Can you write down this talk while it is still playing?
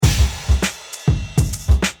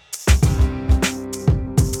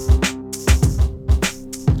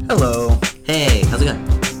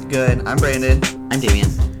Good. I'm Brandon. I'm Damien.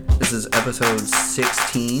 This is episode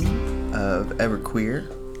 16 of Everqueer.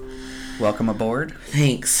 Welcome aboard.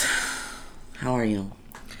 Thanks. How are you?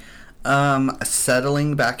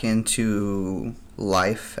 Settling back into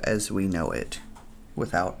life as we know it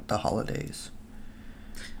without the holidays.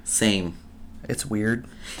 Same. It's weird.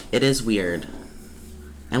 It is weird.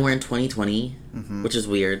 And we're in 2020, which is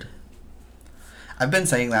weird. I've been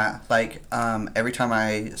saying that, every time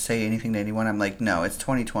I say anything to anyone, I'm like, no, it's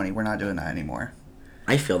 2020. We're not doing that anymore.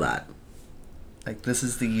 I feel that. This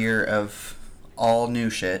is the year of all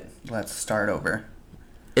new shit. Let's start over.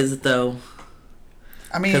 Is it, though?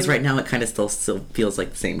 I mean... Because right now it kind of still feels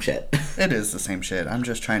like the same shit. It is the same shit. I'm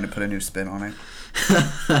just trying to put a new spin on it.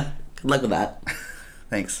 Good luck with that.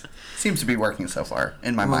 Thanks. Seems to be working so far,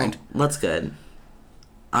 in my mind. That's good.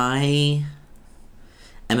 I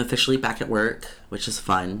am officially back at work, which is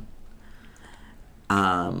fun.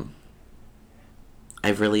 I've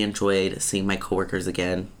really enjoyed seeing my coworkers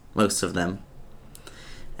again, most of them,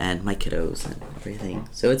 and my kiddos and everything.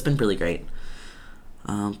 So it's been really great.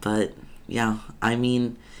 But yeah, I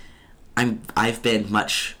mean, I've been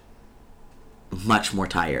much more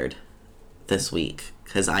tired this week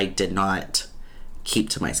because I did not keep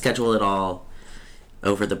to my schedule at all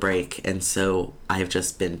over the break, and so I've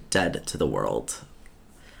just been dead to the world.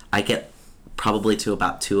 I get probably to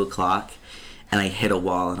about 2 o'clock and I hit a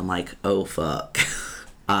wall and I'm like, oh fuck.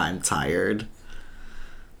 I'm tired.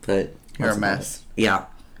 But you're a mess. Yeah.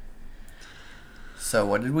 So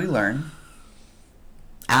what did we learn?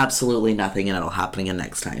 Absolutely nothing, and it'll happen again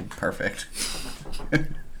next time. Perfect.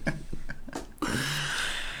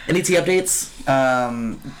 Any tea updates?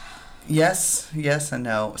 Yes and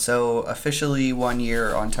no. So officially 1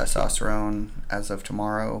 year on testosterone as of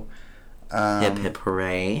tomorrow. Hip hip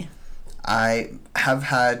hooray. I have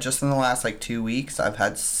had, just in the last 2 weeks, I've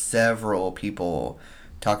had several people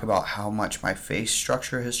talk about how much my face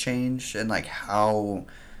structure has changed and how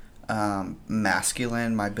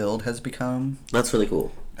masculine my build has become. That's really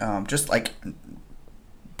cool.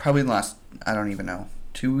 Probably in the last, I don't even know,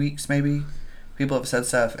 2 weeks maybe. People have said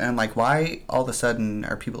stuff, and I'm like, why all of a sudden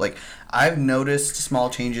are people I've noticed small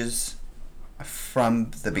changes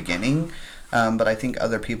from the beginning, but I think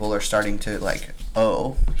other people are starting to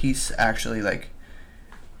oh, he's actually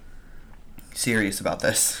serious about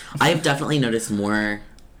this. I've definitely noticed more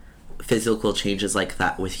physical changes like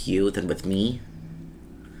that with you than with me,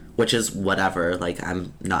 which is whatever.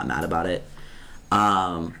 I'm not mad about it.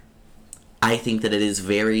 I think that it is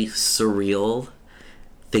very surreal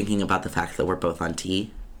thinking about the fact that we're both on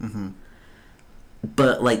T. Mm-hmm.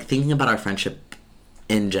 But, thinking about our friendship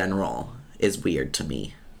in general is weird to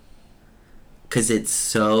me. Because it's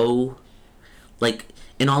so...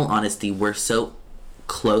 in all honesty, we're so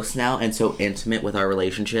close now and so intimate with our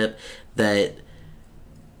relationship that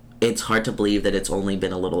it's hard to believe that it's only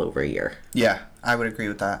been a little over a year. Yeah, I would agree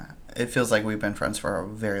with that. It feels like we've been friends for a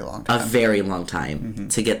very long time. A very long time.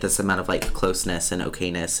 To get this amount of, closeness and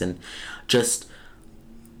okayness and just...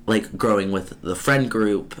 growing with the friend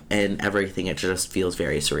group and everything, it just feels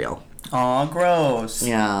very surreal. Aw, gross.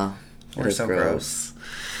 Yeah. We're so gross.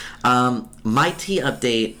 My tea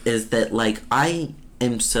update is that, I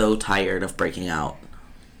am so tired of breaking out.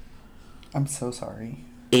 I'm so sorry.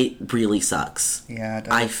 It really sucks. Yeah, it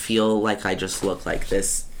does. I feel like I just look like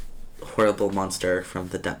this horrible monster from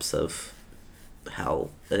the depths of hell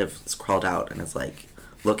that has crawled out and is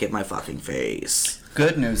look at my fucking face.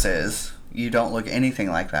 Good news is... you don't look anything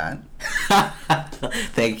like that.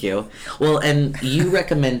 Thank you. Well, and you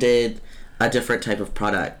recommended a different type of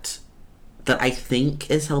product that I think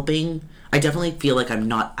is helping. I definitely feel like I'm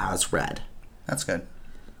not as red. That's good.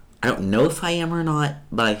 I don't know if I am or not,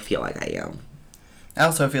 but I feel like I am. I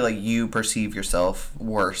also feel like you perceive yourself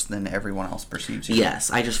worse than everyone else perceives you. Yes,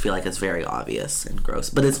 I just feel like it's very obvious and gross.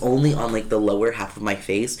 But it's only on, the lower half of my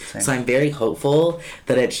face, Same. So I'm very hopeful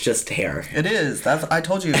that it's just hair. It is. I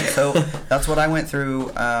told you. So that's what I went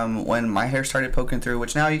through when my hair started poking through,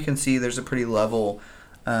 which now you can see there's a pretty level,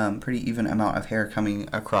 pretty even amount of hair coming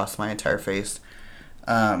across my entire face.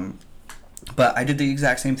 But I did the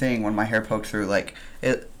exact same thing when my hair poked through.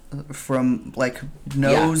 From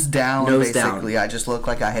nose down, basically. I just looked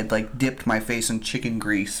like I had dipped my face in chicken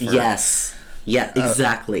grease for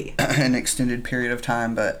exactly an extended period of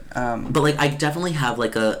time, but I definitely have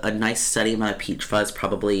a nice steady amount of peach fuzz,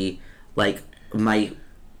 probably my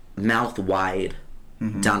mouth wide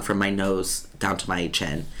down from my nose down to my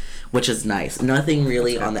chin, which is nice. Nothing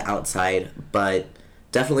really on the outside, but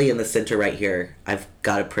definitely in the center right here I've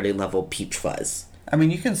got a pretty level peach fuzz. I mean,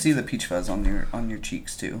 you can see the peach fuzz on your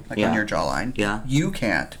cheeks too, on your jawline. Yeah. You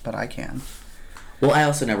can't, but I can. Well, I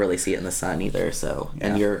also never really see it in the sun either, so... Yeah.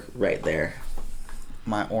 And you're right there.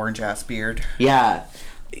 My orange-ass beard. Yeah.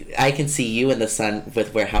 I can see you in the sun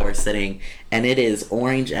with how we're sitting, and it is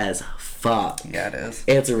orange as fuck. Yeah, it is.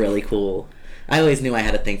 It's really cool. I always knew I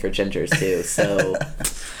had a thing for gingers, too, so...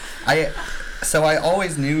 I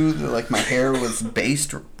always knew that, like, my hair was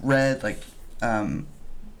based red, like, the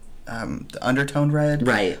undertone red.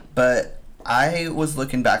 Right. But I was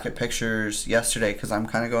looking back at pictures yesterday because I'm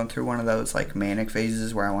kind of going through one of those, like, manic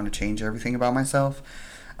phases where I want to change everything about myself.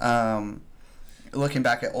 Looking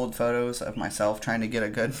back at old photos of myself trying to get a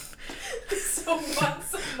good... So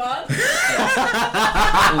once a month?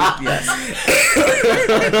 Yes.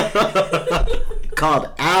 Called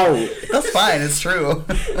out. That's fine. It's true.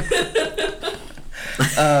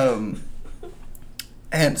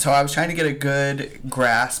 And so I was trying to get a good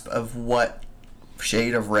grasp of what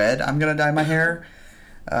shade of red I'm going to dye my hair.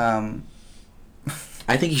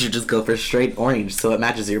 I think you should just go for straight orange so it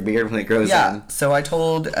matches your beard when it grows in. So I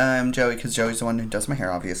told Joey, because Joey's the one who does my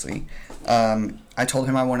hair, obviously. I told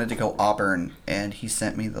him I wanted to go auburn, and he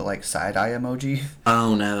sent me the, like, side-eye emoji.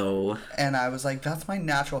 Oh, no. And I was like, that's my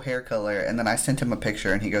natural hair color. And then I sent him a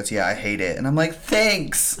picture, and he goes, yeah, I hate it. And I'm like,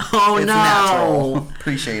 thanks. Oh, it's no. natural.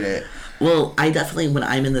 Appreciate it. Well, I definitely, when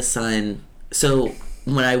I'm in the sun... So,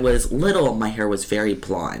 when I was little, my hair was very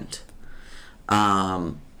blonde.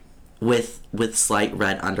 With slight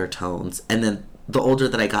red undertones. And then the older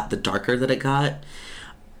that I got, the darker that it got.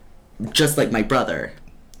 Just like my brother.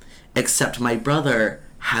 Except my brother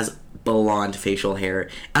has blonde facial hair.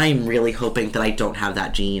 I'm really hoping that I don't have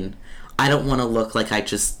that gene. I don't want to look like I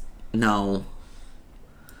just... No.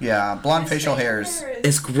 Yeah, blonde facial hairs.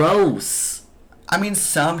 It's gross. I mean,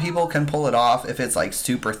 some people can pull it off if it's, like,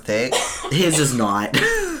 super thick. His is not.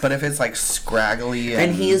 But if it's, like, scraggly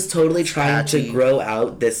And he is totally trying patchy. to grow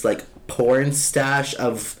out this, like, porn stash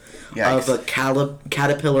of Yikes. a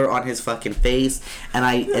caterpillar on his fucking face, and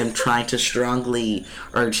I am trying to strongly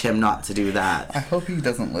urge him not to do that. I hope he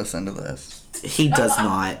doesn't listen to this. He does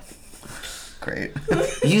not. Great.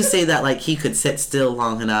 You say that like he could sit still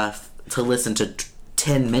long enough to listen to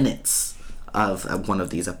 10 minutes of one of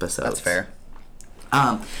these episodes. That's fair.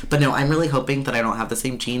 But no, I'm really hoping that I don't have the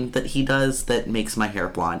same gene that he does that makes my hair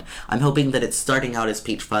blonde. I'm hoping that it's starting out as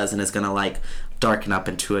peach fuzz and is gonna like darken up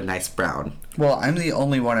into a nice brown. Well, I'm the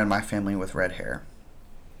only one in my family with red hair.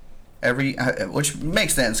 Which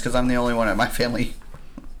makes sense because I'm the only one in my family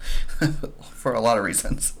for a lot of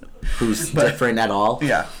reasons. Who's different at all?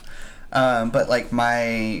 Yeah. But like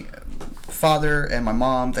my father and my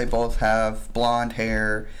mom, they both have blonde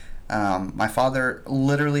hair. My father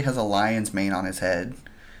literally has a lion's mane on his head.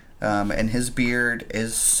 And his beard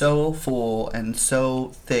is so full and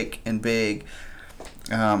so thick and big.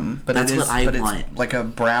 But That's what I want. It's like a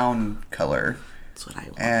brown color. That's what I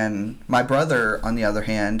want. And my brother, on the other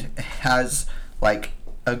hand, has like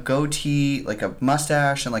a goatee, like a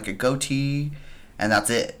mustache and like a goatee, and that's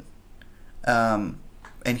it. And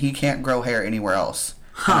he can't grow hair anywhere else.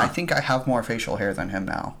 Huh. And I think I have more facial hair than him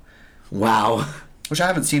now. Wow. Which I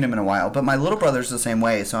haven't seen him in a while. But my little brother's the same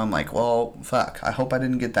way, so I'm like, well, fuck. I hope I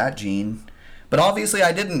didn't get that gene. But obviously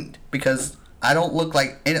I didn't, because I don't look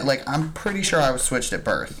like... I'm pretty sure I was switched at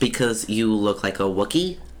birth. Because you look like a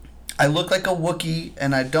Wookiee? I look like a Wookiee,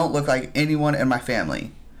 and I don't look like anyone in my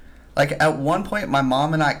family. Like, at one point, my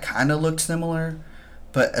mom and I kind of looked similar,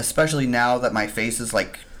 but especially now that my face is,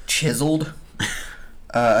 like, chiseled,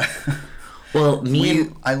 Well,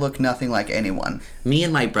 I look nothing like anyone. me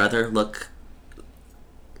and my brother look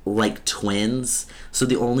like twins, so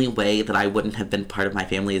the only way that I wouldn't have been part of my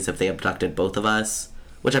family is if they abducted both of us.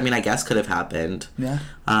 Which, I mean, I guess could have happened. Yeah.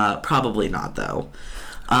 Probably not, though.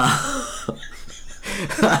 But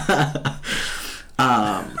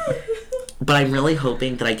I'm really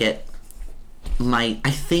hoping that I get I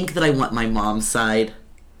think that I want my mom's side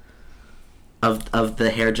of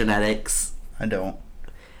the hair genetics. I don't.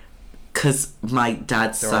 Because my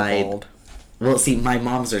dad's They're all side... bald. Well, see, my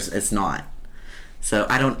mom's is not. So,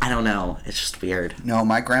 I don't know. It's just weird. No,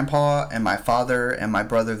 my grandpa and my father and my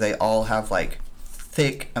brother, they all have, like,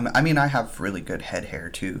 thick... I mean, I have really good head hair,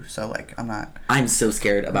 too, so, like, I'm not... I'm so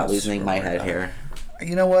scared about That's losing my really head bad. hair.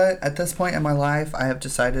 You know what? At this point in my life, I have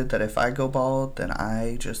decided that if I go bald, then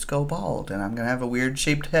I just go bald, and I'm gonna have a weird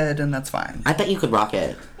shaped head, and that's fine. I bet you could rock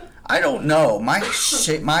it. I don't know. My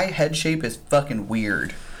head shape is fucking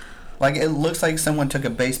weird. Like, it looks like someone took a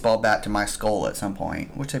baseball bat to my skull at some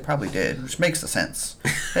point, which they probably did, which makes sense.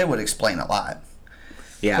 It would explain a lot.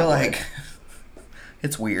 Yeah. But, it would. like,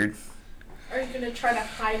 it's weird. Are you gonna try to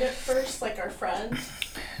hide it first, like our friend?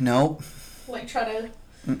 Nope. Like try to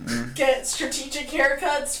get strategic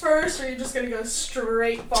haircuts first, or are you just gonna go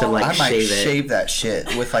straight bald? To, like, I might shave it. shave that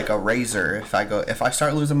shit with like a razor. If I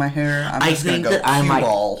start losing my hair, I'm I just gonna think go that I cue might.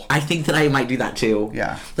 ball. I think that I might do that too.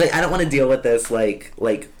 Yeah. Like, I don't want to deal with this. Like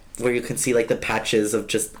where you can see like the patches of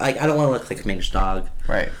just like I don't want to look like a managed dog.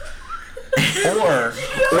 Right. or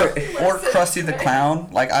Krusty the Clown.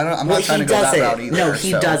 Like I'm not trying to go that route either. No,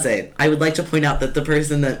 he so. doesn't. I would like to point out that the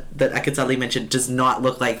person that Akatali mentioned does not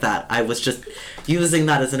look like that. I was just using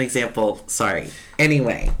that as an example. Sorry.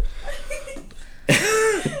 Anyway.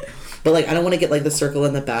 But like I don't want to get like the circle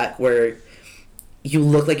in the back where you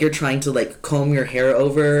look like you're trying to like comb your hair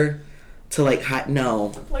over to like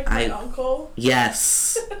no. Like my uncle.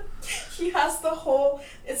 Yes. He has the whole.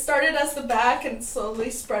 It started as the back and slowly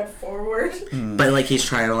spread forward. But like he's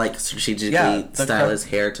trying to like strategically style his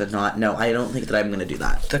hair to not. No, I don't think that I'm gonna do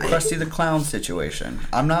that. The Krusty the Clown situation.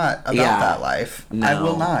 I'm not about that life. No. I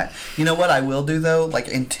will not. You know what I will do though? Like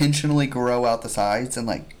intentionally grow out the sides and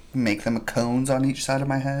like make them cones on each side of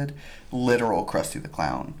my head. Literal Krusty the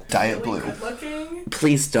Clown. Diet Really blue. good looking.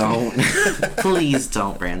 Please don't. Please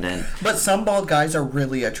don't, Brandon. But some bald guys are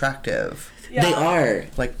really attractive. Yeah. They are.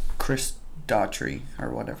 Like Chris Daughtry or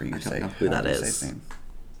whatever you say. know who that However you say is. his name.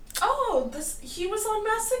 Oh, he was on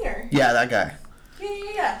Masked Singer. Yeah, that guy.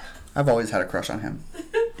 Yeah. I've always had a crush on him.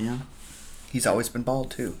 Yeah. He's always been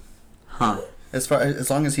bald too. Huh. As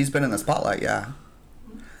long as he's been in the spotlight, yeah.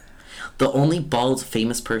 The only bald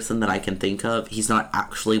famous person that I can think of, he's not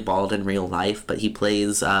actually bald in real life, but he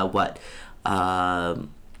plays the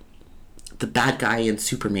bad guy in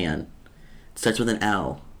Superman. Starts with an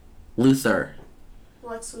L. Luthor.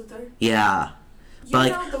 Lex Luthor. Yeah. You But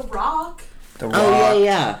know The Rock. The Rock. oh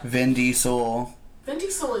yeah. Vin Diesel. Vin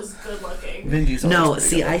Diesel is good looking. Vin Diesel. No, is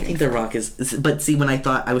see, pretty good I looking. think The Rock is, but see, when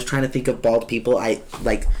I was trying to think of bald people,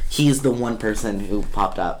 he's the one person who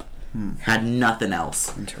popped up. Had nothing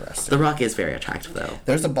else. Interesting. The Rock is very attractive, though.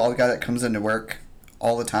 There's a bald guy that comes into work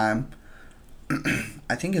all the time.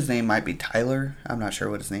 I think his name might be Tyler. I'm not sure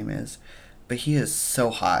what his name is. But he is so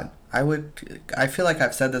hot. I feel like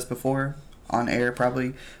I've said this before on air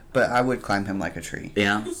probably, but I would climb him like a tree.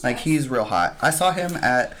 Yeah. Like he's real hot. I saw him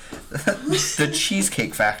at the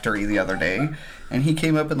Cheesecake Factory the other day, and he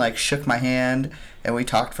came up and like shook my hand, and we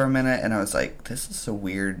talked for a minute, and I was like, this is a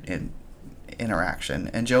weird interaction.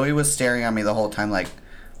 And Joey was staring at me the whole time like,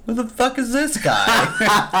 who the fuck is this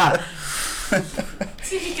guy?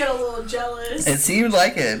 So you get a little jealous. It seemed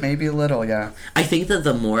like it, maybe a little, yeah. I think that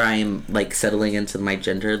the more I'm like settling into my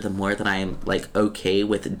gender, the more that I'm like okay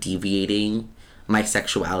with deviating my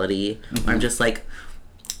sexuality. I'm just like,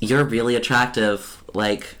 you're really attractive.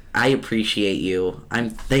 Like, I appreciate you. I'm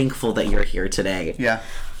thankful that you're here today. Yeah.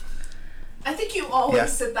 I think you always Yeah.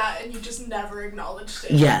 said that and you just never acknowledged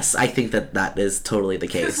it. Yes, I think that is totally the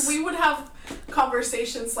Because case. we would have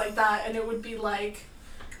conversations like that and it would be like,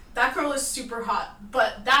 that girl is super hot,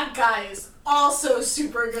 but that guy is also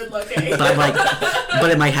super good looking. But I'm like,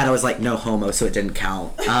 but in my head I was like, no homo, so it didn't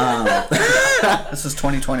count. This is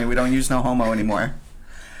 2020. We don't use no homo anymore.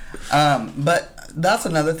 But that's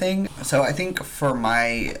another thing. So I think for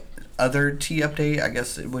my other tea update, I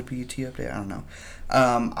guess it would be a tea update. I don't know.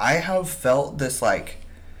 I have felt this like,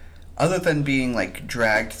 other than being like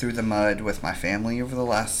dragged through the mud with my family over the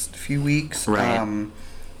last few weeks. Right.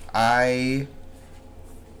 I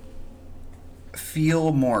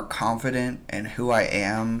feel more confident in who I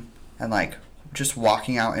am, and like just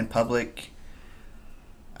walking out in public,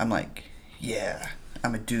 I'm like, yeah,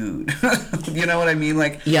 I'm a dude. You know what I mean?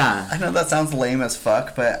 Like, Yeah. I know that sounds lame as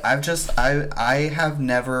fuck, but I have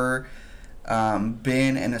never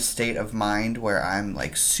been in a state of mind where I'm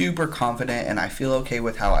like super confident and I feel okay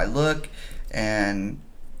with how I look and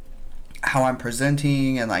how I'm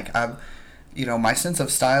presenting, and like my sense of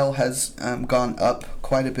style has gone up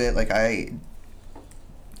quite a bit. Like I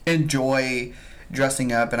enjoy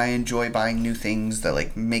dressing up and I enjoy buying new things that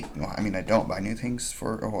like I don't buy new things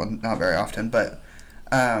not very often, but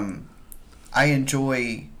I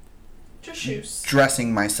enjoy Just shoes.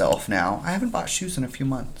 dressing myself now. I haven't bought shoes in a few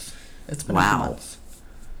months. It's been a few Wow. months.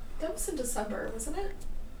 That was in December, wasn't it?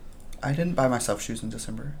 I didn't buy myself shoes in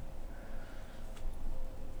December.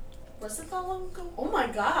 Was it that long ago? Oh my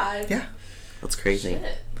god. Yeah. That's crazy.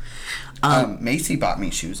 Shit. Macy bought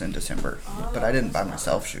me shoes in December, but I didn't buy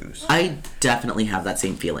myself shoes. I definitely have that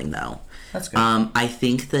same feeling though. That's good. I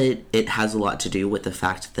think that it has a lot to do with the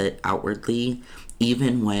fact that outwardly,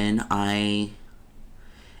 even when I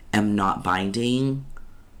am not binding,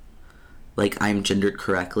 like I'm gendered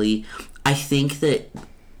correctly, I think that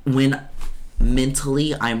when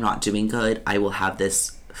mentally I'm not doing good, I will have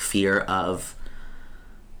this fear of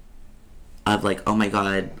like, oh my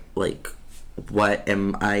god, like what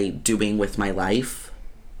am I doing with my life?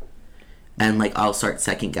 And, like, I'll start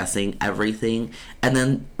second guessing everything. And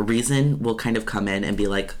then reason will kind of come in and be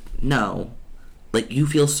like, no, like, you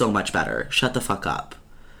feel so much better. Shut the fuck up.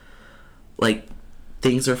 Like,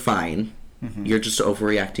 things are fine. Mm-hmm. You're just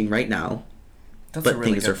overreacting right now. That's but a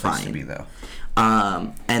really things good are place fine. to be, though.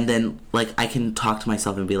 And then, like, I can talk to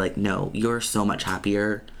myself and be like, no, you're so much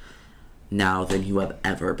happier now than you have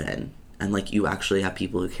ever been. And, like, you actually have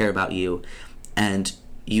people who care about you. And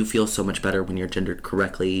you feel so much better when you're gendered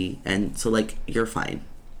correctly. And so, like, you're fine.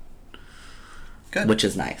 Good. Which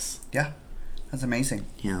is nice. Yeah. That's amazing.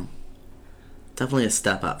 Yeah. Definitely a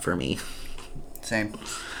step up for me. Same.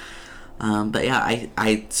 But yeah,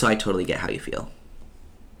 I totally get how you feel.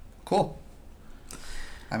 Cool.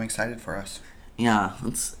 I'm excited for us. Yeah,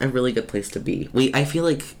 it's a really good place to be. I feel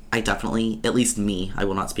like I definitely, at least me, I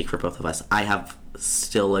will not speak for both of us, I have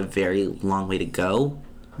still a very long way to go.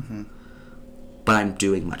 Mm-hmm. But I'm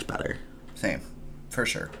doing much better. Same. For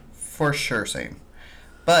sure. For sure, same.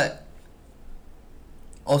 But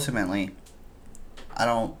ultimately, I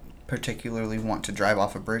don't particularly want to drive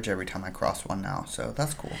off a bridge every time I cross one now, so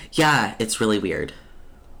that's cool. Yeah, it's really weird.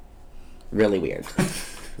 Really weird.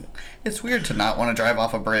 It's weird to not want to drive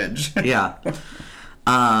off a bridge. Yeah.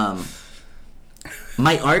 My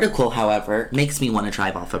article, however, makes me want to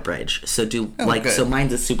drive off a bridge. So so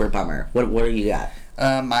mine's a super bummer. What do you got?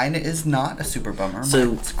 Mine is not a super bummer.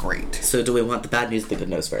 So it's great. So do we want the bad news or the good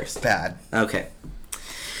news first? Bad. Okay.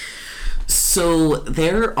 So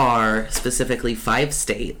there are specifically 5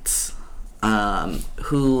 states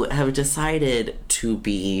who have decided to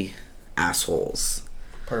be assholes.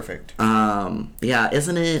 Perfect. Yeah,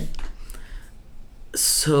 isn't it?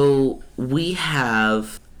 So we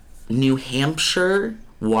have New Hampshire,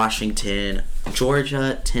 Washington,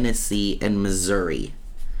 Georgia, Tennessee, and Missouri.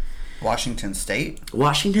 Washington State?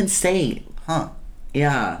 Washington State. Huh.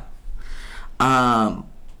 Yeah. And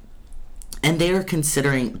they are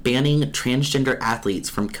considering banning transgender athletes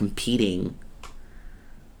from competing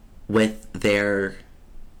with their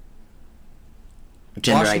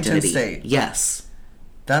gender Washington identity. State. Yes.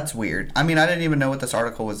 That's weird. I mean, I didn't even know what this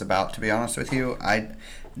article was about, to be honest with you. I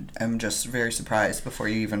am just very surprised before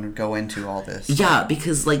you even go into all this. Yeah,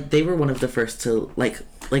 because, like, they were one of the first to, like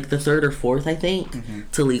the third or fourth, I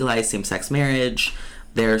think, to legalize same-sex marriage.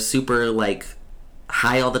 They're super, like,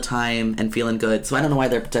 high all the time and feeling good, so I don't know why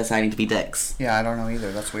they're deciding to be dicks. Yeah, I don't know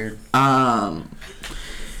either. That's weird.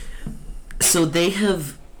 So they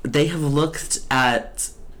have looked at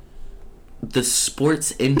the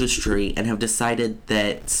sports industry and have decided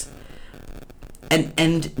that,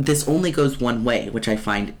 and this only goes one way, which I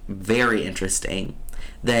find very interesting,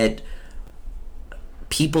 that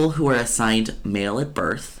people who are assigned male at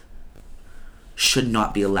birth should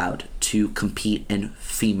not be allowed to compete in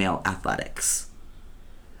female athletics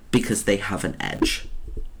because they have an edge.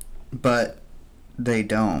 But they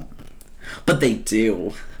don't. But they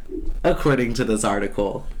do, according to this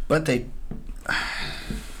article. But they...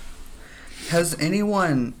 Has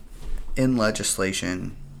anyone in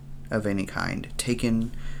legislation of any kind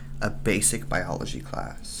taken a basic biology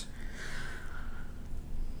class?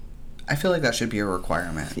 I feel like that should be a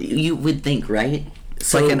requirement. You would think, right?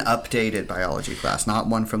 It's like an updated biology class, not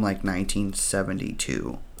one from like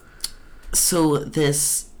 1972. So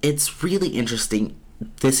it's really interesting,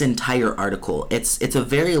 this entire article. It's a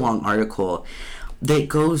very long article that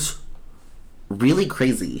goes really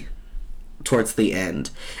crazy towards the end.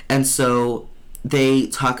 And so they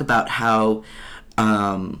talk about how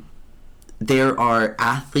there are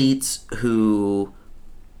athletes who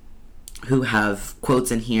have quotes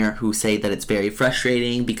in here who say that it's very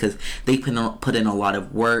frustrating because they put in a lot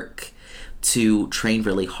of work to train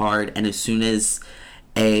really hard, and as soon as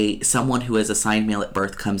someone who is assigned male at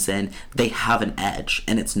birth comes in, they have an edge,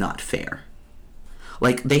 and it's not fair.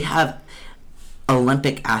 Like, they have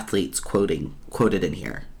Olympic athletes quoted in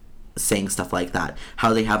here saying stuff like that,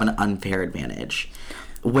 how they have an unfair advantage,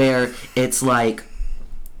 where it's like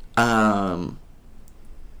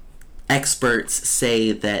experts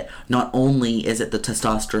say that not only is it the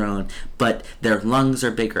testosterone, but their lungs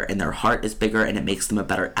are bigger and their heart is bigger, and it makes them a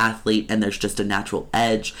better athlete, and there's just a natural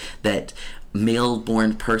edge that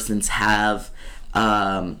male-born persons have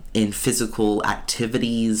in physical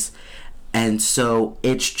activities. And so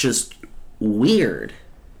it's just weird.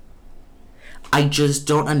 I just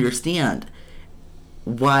don't understand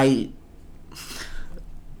why.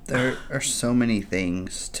 There are so many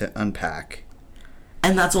things to unpack.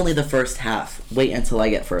 And that's only the first half. Wait until I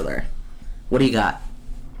get further. What do you got?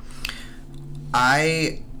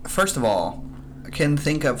 I, first of all, can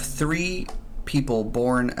think of 3 people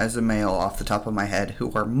born as a male off the top of my head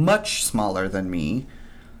who are much smaller than me,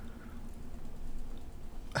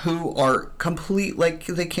 who are complete, like,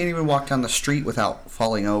 they can't even walk down the street without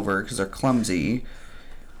falling over because they're clumsy.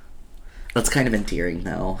 That's kind of endearing,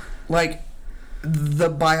 though. Like, the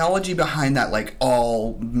biology behind that, like,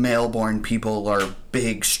 all male-born people are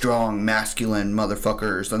big, strong, masculine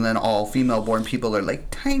motherfuckers, and then all female-born people are, like,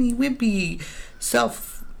 tiny, wimpy,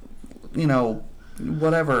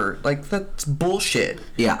 whatever. Like, that's bullshit.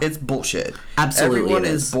 Yeah. It's bullshit. Absolutely Everyone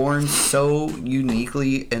it is is. born so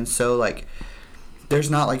uniquely and so, like, there's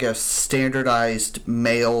not, like, a standardized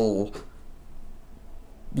male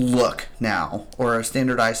look now, or a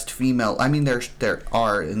standardized female. I mean, there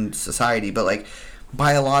are in society, but, like,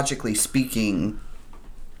 biologically speaking,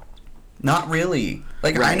 not really.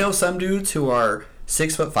 Like, I Right. know some dudes who are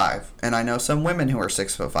 6'5", and I know some women who are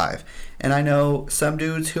 6'5", and I know some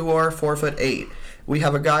dudes who are 4'8". We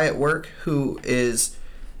have a guy at work who is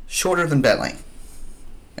shorter than Bentley,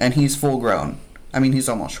 and he's full grown. I mean, he's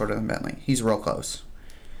almost shorter than Bentley. He's real close.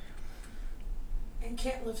 And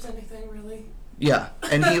can't lift anything, really. Yeah,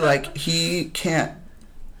 and he can't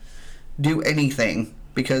do anything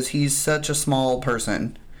because he's such a small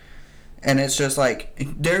person. And it's just like,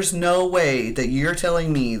 there's no way that you're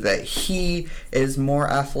telling me that he is more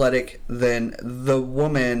athletic than the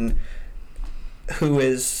woman who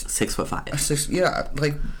is 6'5". yeah,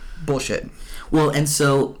 like, bullshit. Well, and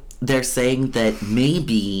so they're saying that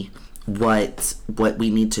maybe what we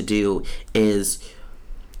need to do is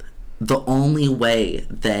the only way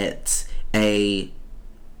that a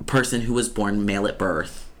person who was born male at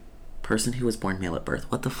birth,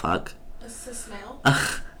 what the fuck? A cis male?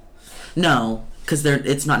 No, because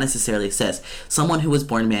it's not necessarily cis. Someone who was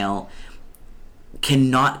born male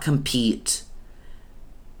cannot compete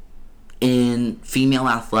in female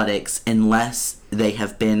athletics unless they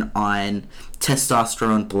have been on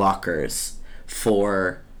testosterone blockers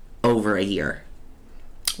for over a year.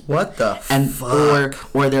 What the And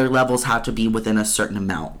fuck? or their levels have to be within a certain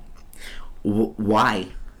amount. Why?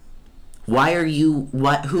 Why are you...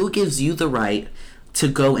 Who gives you the right to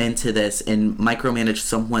go into this and micromanage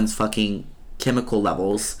someone's fucking chemical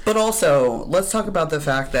levels? But also, let's talk about the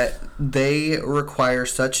fact that they require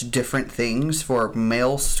such different things for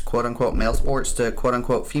males, quote-unquote, male sports to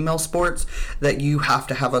quote-unquote female sports, that you have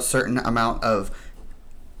to have a certain amount of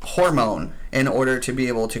hormone in order to be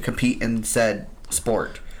able to compete in said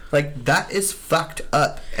sport. Like, that is fucked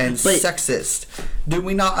up and sexist. Do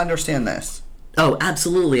we not understand this? Oh,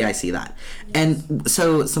 absolutely, I see that. And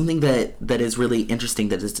so something that is really interesting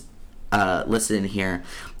that is listed in here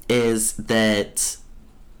is that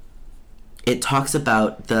it talks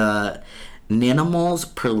about the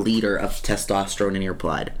nanomoles per liter of testosterone in your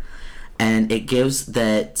blood. And it gives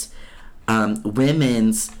that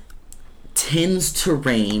women's tends to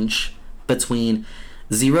range between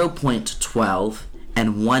 0.12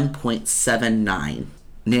 and 1.79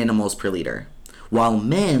 nanomoles per liter, while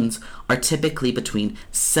men's are typically between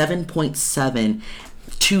 7.7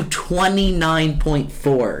 to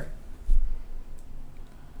 29.4.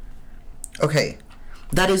 Okay.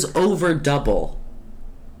 That is over double.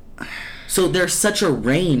 So there's such a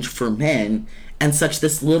range for men and such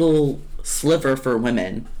this little sliver for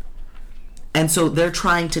women. And so they're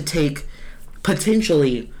trying to take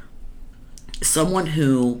potentially someone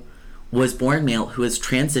who was born male who is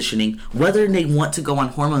transitioning, whether they want to go on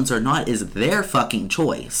hormones or not is their fucking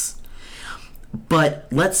choice. But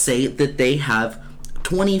let's say that they have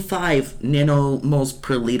 25 nanomoles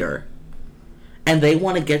per liter and they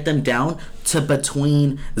want to get them down to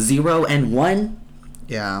between 0 and 1.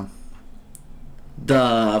 Yeah.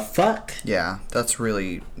 The fuck? Yeah, that's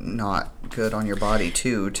really not good on your body,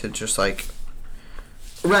 too, to just, like...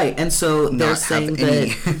 Right, and so they're Not saying have any.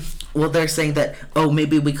 that... Well, they're saying that, oh,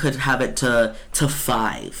 maybe we could have it to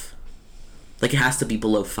 5. Like, it has to be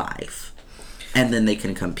below 5. And then they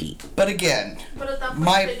can compete. But again... But at that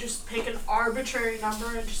point, they just pick an arbitrary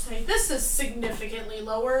number and just say, this is significantly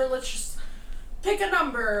lower, let's just pick a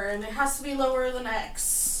number, and it has to be lower than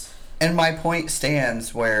X. And my point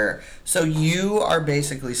stands where... So you are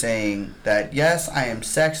basically saying that, yes, I am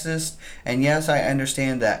sexist, and yes, I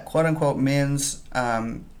understand that quote-unquote men's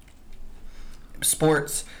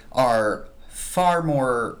sports are far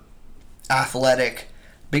more athletic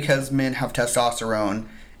because men have testosterone,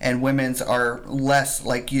 and women's are less,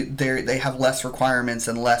 like, they have less requirements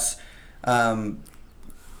and less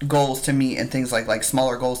goals to meet and things like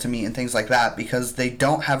smaller goals to meet and things like that because they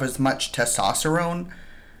don't have as much testosterone.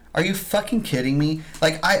 Are you fucking kidding me?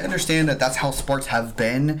 Like, I understand that that's how sports have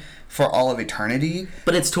been for all of eternity.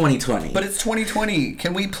 But it's 2020. But it's 2020.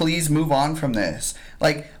 Can we please move on from this?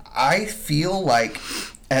 Like, I feel like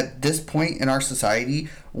at this point in our society,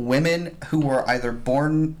 women who were either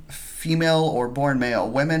born female or born male,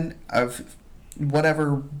 women of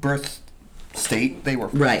whatever birth state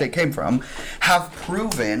they came from, have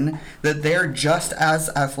proven that they're just as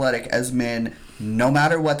athletic as men, no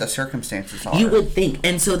matter what the circumstances are. You would think.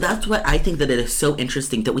 And so that's what I think that it is so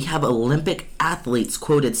interesting that we have Olympic athletes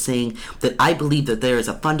quoted saying that I believe that there is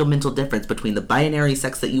a fundamental difference between the binary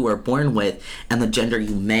sex that you are born with and the gender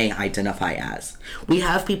you may identify as. We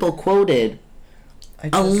have people quoted,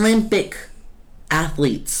 Olympic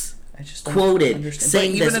athletes I just don't quoted understand.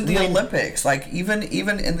 saying but even this in the Olympics, like even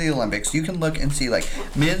in the Olympics, you can look and see like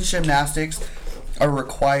men's gymnastics are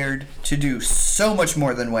required to do so much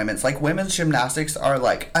more than women's. Like women's gymnastics are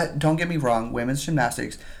like, don't get me wrong, women's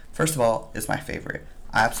gymnastics, first of all, is my favorite.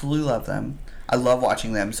 I absolutely love them. I love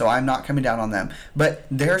watching them, so I'm not coming down on them. But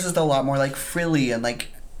theirs is a lot more like frilly and like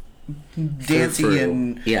dancey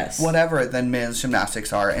and whatever than men's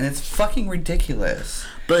gymnastics are, and it's fucking ridiculous.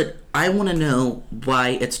 But I want to know why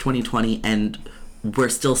it's 2020 and we're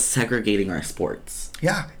still segregating our sports.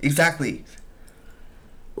 Yeah, exactly.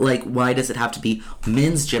 Like, why does it have to be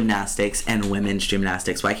men's gymnastics and women's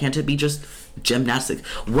gymnastics? Why can't it be just gymnastics?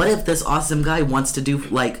 What if this awesome guy wants to do,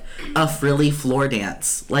 like, a frilly floor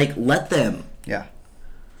dance? Like, let them. Yeah.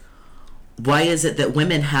 Why is it that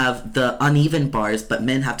women have the uneven bars, but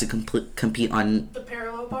men have to compete on the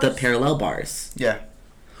parallel bars? Yeah.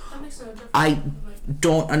 That makes no difference. I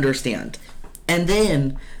don't understand. And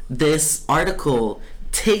then this article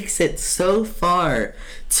takes it so far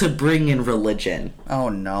to bring in religion. Oh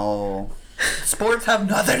no. Sports have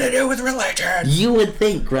nothing to do with religion. You would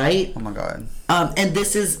think, right? Oh my god. And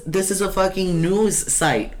this is a fucking news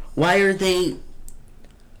site. Why are they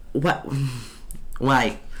what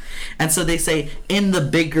why? And so they say in the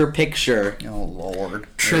bigger picture, oh lord.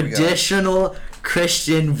 Traditional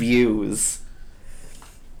Christian views.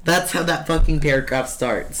 That's how that fucking paragraph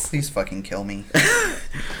starts. Please fucking kill me.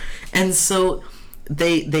 And so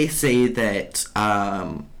they say that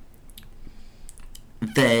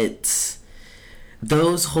that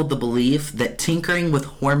those hold the belief that tinkering with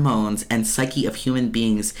hormones and psyche of human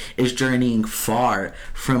beings is journeying far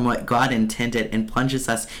from what God intended and plunges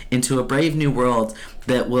us into a brave new world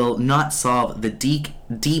that will not solve the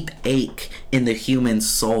deep ache in the human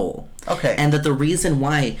soul. Okay. And that the reason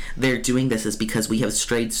why they're doing this is because we have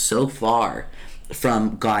strayed so far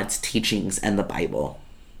from God's teachings and the Bible.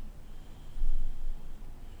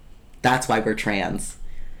 That's why we're trans.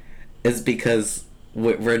 Is because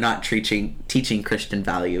we're not teaching Christian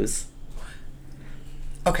values.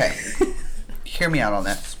 Okay. Hear me out on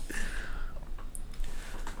this.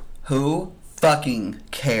 Who fucking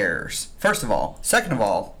cares? First of all. Second of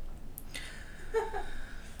all,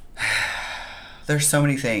 there's so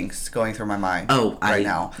many things going through my mind right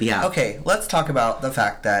now. Yeah. Okay, let's talk about the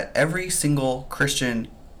fact that every single Christian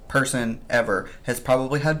person ever has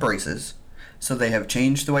probably had braces. So they have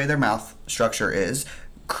changed the way their mouth structure is,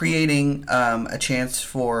 creating a chance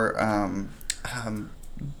for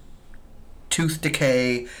tooth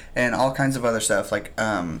decay and all kinds of other stuff. Like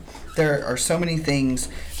there are so many things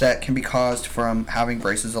that can be caused from having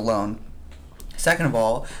braces alone. Second of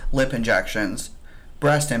all, lip injections,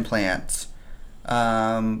 breast implants,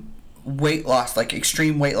 weight loss, like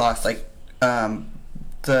extreme weight loss, like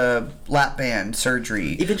the lap band surgery,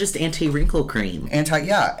 even just anti-wrinkle cream,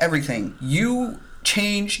 everything. You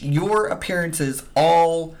change your appearances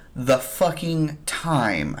all the fucking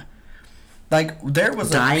time. Like there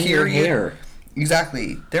was dyeing your hair.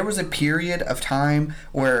 Exactly. There was a period of time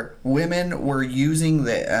where women were using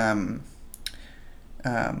the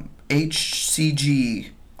HCG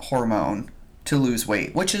hormone to lose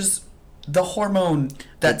weight, which is the hormone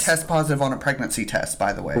that tests positive on a pregnancy test,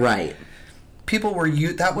 by the way. Right. People were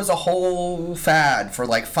that was a whole fad for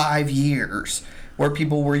like 5 years where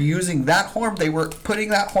people were using that hormone. They were putting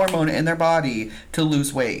that hormone in their body to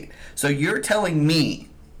lose weight. So you're telling me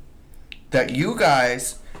that you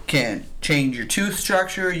guys can change your tooth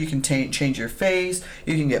structure, you can change your face,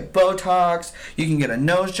 you can get Botox, you can get a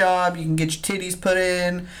nose job, you can get your titties put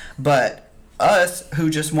in, but us who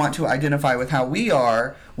just want to identify with how we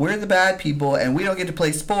are, we're the bad people and we don't get to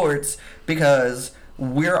play sports because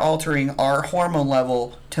we're altering our hormone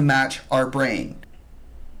level to match our brain.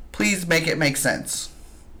 Please make it make sense.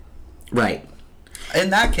 Right. In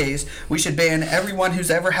that case, we should ban everyone who's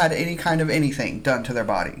ever had any kind of anything done to their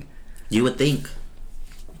body. You would think.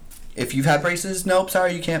 If you've had braces, nope,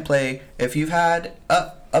 sorry, you can't play. If you've had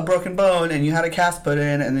a broken bone and you had a cast put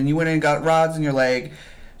in and then you went in and got rods in your leg,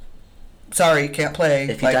 sorry, can't play.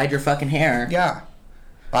 If you dyed your fucking hair. Yeah.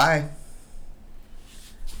 Bye.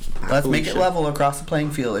 Let's make it Felicia. level across the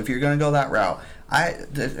playing field. If you're gonna go that route,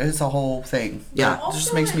 it's a whole thing. Yeah. It Also,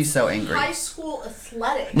 just makes me it's so angry. High school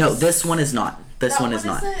athletics. No, this one is not. This That one is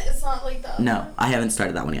not. Isn't? It's not like that. No, I haven't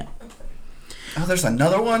started that one yet. Oh, there's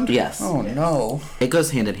another one? Yes. Oh, no. It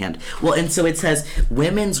goes hand in hand. Well, and so it says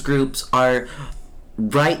women's groups are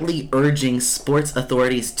rightly urging sports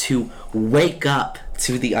authorities to wake up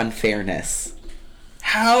to the unfairness.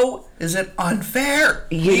 How is it unfair?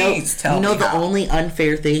 Please tell me the how. only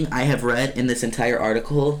unfair thing I have read in this entire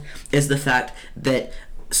article is the fact that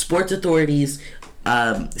sports authorities,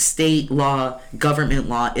 state law, government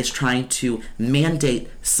law is trying to mandate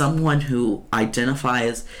someone who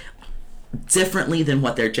identifies differently than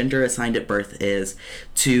what their gender assigned at birth is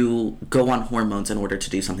to go on hormones in order to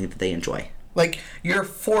do something that they enjoy. Like, you're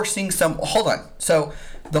forcing some... Hold on. So,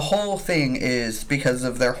 the whole thing is because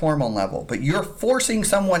of their hormone level, but you're forcing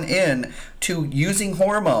someone in to using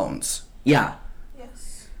hormones. Yeah.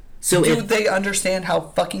 Yes. So Do if they understand how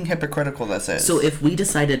fucking hypocritical this is? So if we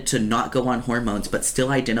decided to not go on hormones but still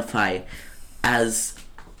identify as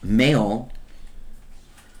male,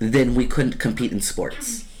 then we couldn't compete in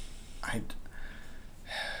sports.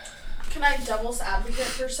 Can I devil's advocate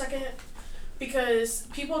for a second? Because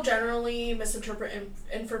people generally misinterpret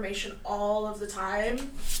information all of the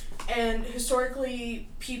time. And historically,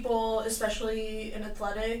 people, especially in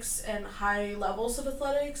athletics and high levels of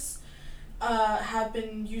athletics, have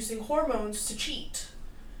been using hormones to cheat.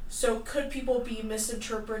 So could people be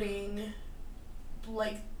misinterpreting,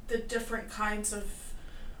 like, the different kinds of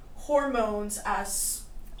hormones as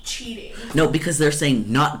cheating? No, because they're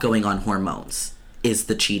saying not going on hormones is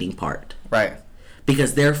the cheating part. Right.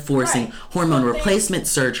 Because they're forcing Right. hormone Could they- replacement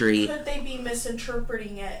surgery. Could they be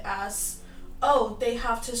misinterpreting it as, oh, they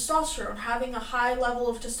have testosterone, having a high level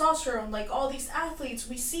of testosterone, like all these athletes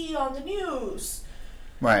we see on the news?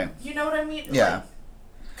 Right. You know what I mean? Yeah.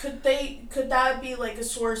 Like, could that be like a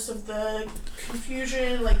source of the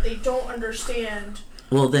confusion? Like they don't understand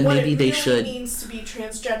Well, then what maybe it they really should. means to be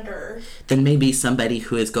transgender. Then maybe somebody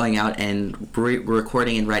who is going out and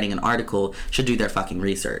recording and writing an article should do their fucking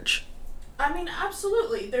research. I mean,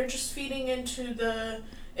 absolutely. They're just feeding into the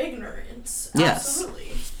ignorance. Yes.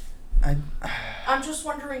 Absolutely. I, I'm just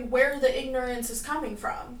wondering where the ignorance is coming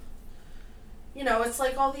from. You know, it's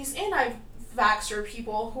like all these anti-vaxxer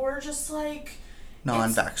people who are just like...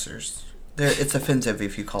 non-vaxxers. It's offensive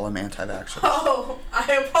if you call them anti-vaxxers. Oh,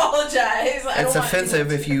 I apologize. It's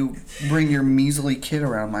offensive if you bring your measly kid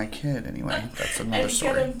around my kid. Anyway, that's another and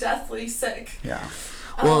story. get him deathly sick. Yeah.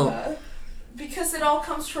 Well- because it all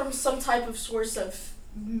comes from some type of source of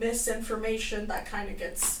misinformation that kind of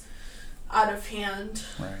gets out of hand.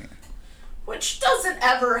 Right. Which doesn't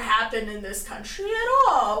ever happen in this country at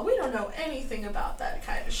all. We don't know anything about that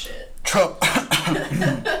kind of shit. Trump.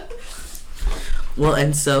 Well,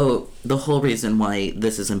 and so the whole reason why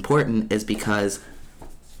this is important is because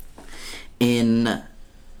in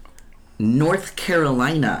North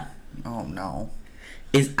Carolina Oh no.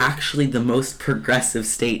 is actually the most progressive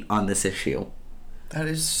state on this issue. That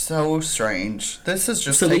is so strange. This is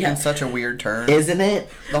just So we taking have- such a weird turn. Isn't it?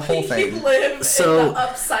 The whole You thing. live So- in the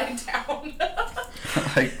upside down.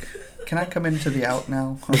 Like, can I come into the out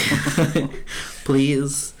now?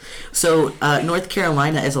 Please. So, North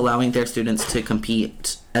Carolina is allowing their students to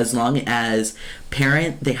compete as long as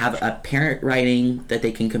they have a parent writing that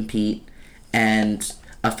they can compete and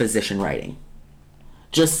a physician writing.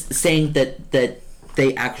 Just saying that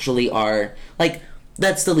they actually are, like,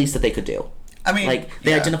 that's the least that they could do. I mean, Like,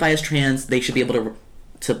 they yeah. identify as trans, they should be able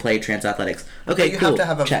to play trans athletics. Okay, But you cool, have to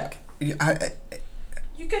have a check.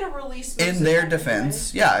 You get a release. In their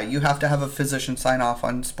defense, yeah, you have to have a physician sign off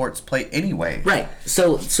on sports play anyway. Right.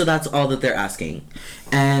 So that's all that they're asking.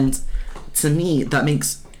 And to me, that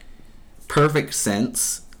makes perfect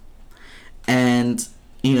sense. And,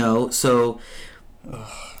 you know, so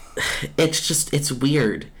it's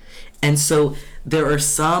weird. And so there are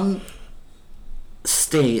some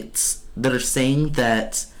states that are saying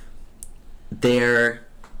that they're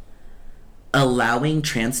allowing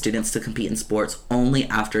trans students to compete in sports only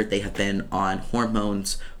after they have been on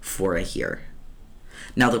hormones for a year.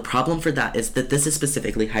 Now, the problem for that is that this is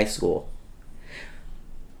specifically high school.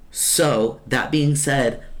 So, that being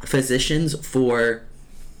said, physicians for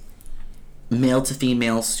male to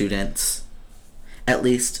female students, at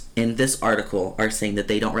least in this article, are saying that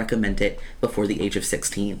they don't recommend it before the age of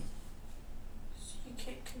 16. You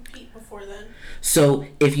can't compete before then. So,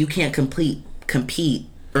 if you can't compete,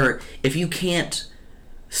 or if you can't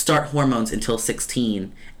start hormones until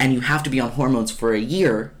 16, and you have to be on hormones for a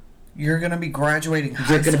year, You're going to be graduating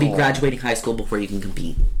high you're going to be school. graduating high school before you can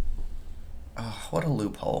compete. Oh, what a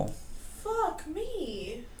loophole. Fuck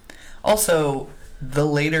me. Also, the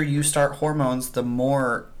later you start hormones, the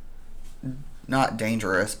more, not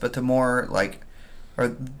dangerous, but the more, like,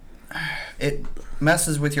 or it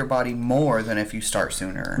messes with your body more than if you start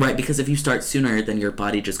sooner. Right, because if you start sooner, then your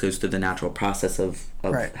body just goes through the natural process of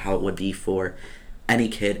Right. how it would be for any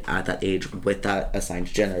kid at that age with that assigned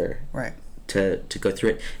gender. Right. To go through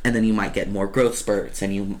it, and then you might get more growth spurts,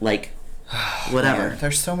 and you like whatever. Man,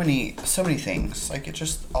 there's so many things. Like, it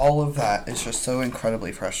just, all of that is just so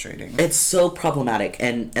incredibly frustrating. It's so problematic,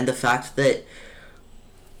 and the fact that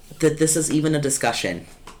this is even a discussion.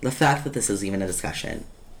 The fact that this is even a discussion.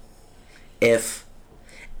 If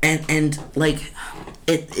and like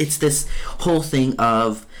it's this whole thing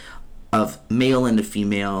of male and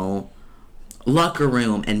female locker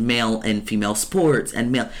room and male and female sports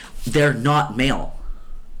and male. They're not male.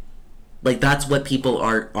 Like, that's what people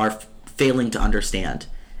are failing to understand.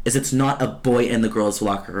 Is it's not a boy in the girl's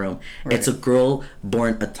locker room. Right. It's a girl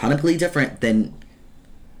born anatomically different than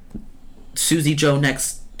Susie Joe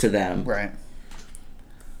next to them. Right.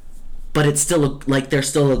 But it's still they're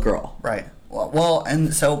still a girl. Right. Well,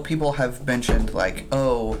 and so people have mentioned, like,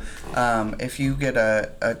 if you get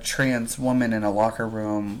a trans woman in a locker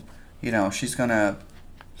room, you know, she's gonna,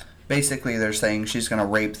 basically they're saying she's gonna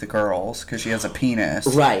rape the girls because she has a penis.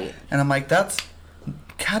 Right. And I'm like, that's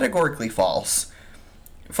categorically false.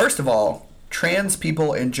 First of all, trans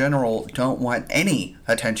people in general don't want any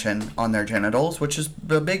attention on their genitals, which is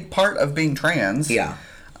a big part of being trans. Yeah.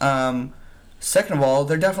 Second of all,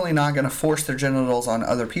 they're definitely not going to force their genitals on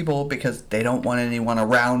other people because they don't want anyone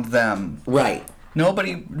around them. Right.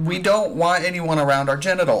 We don't want anyone around our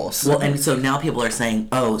genitals. Well, and so now people are saying,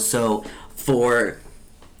 so for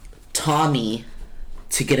Tommy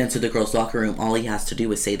to get into the girls' locker room, all he has to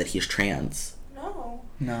do is say that he's trans.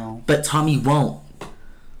 No. But Tommy won't.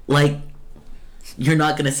 Like, you're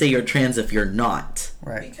not going to say you're trans if you're not.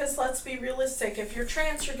 Right. Because let's be realistic. If you're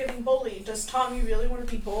trans, you're getting bullied. Does Tommy really want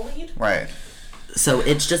to be bullied? Right. So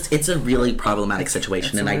it's a really problematic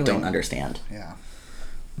situation, and I don't understand. Yeah.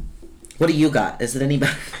 What do you got? Is it any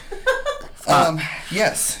better?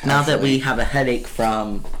 Yes. Now that we actually. have a headache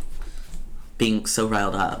from being so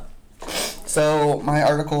riled up. So, my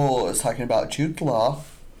article is talking about Jude Law.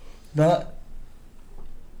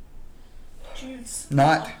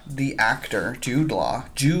 Not the actor, Jude Law.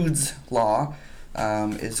 Jude's Law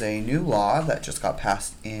is a new law that just got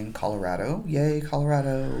passed in Colorado. Yay,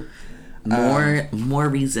 Colorado. More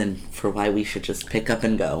reason for why we should just pick up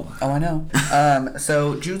and go. Oh, I know.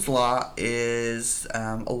 So Jude's Law is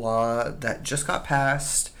a law that just got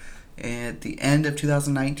passed at the end of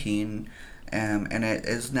 2019, and it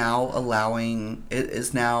is now allowing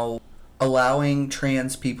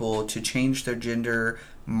trans people to change their gender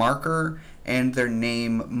marker and their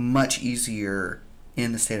name much easier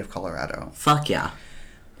in the state of Colorado. Fuck yeah.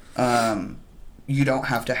 You don't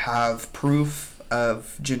have to have proof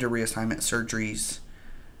of gender reassignment surgeries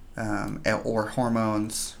or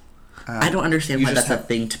hormones. I don't understand you why just that's a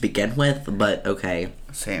thing to begin with, but okay.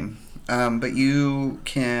 Same. But you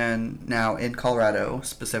can now, in Colorado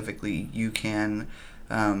specifically, you can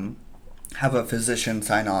have a physician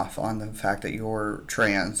sign off on the fact that you're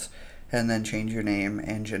trans and then change your name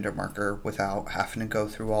and gender marker without having to go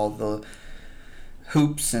through all the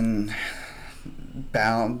hoops and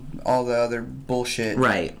all the other bullshit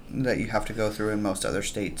Right. that you have to go through in most other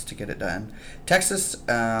states to get it done. Texas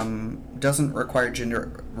doesn't require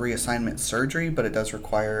gender reassignment surgery, but it does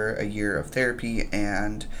require a year of therapy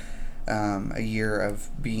and a year of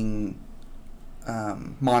being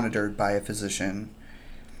monitored by a physician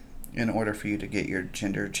in order for you to get your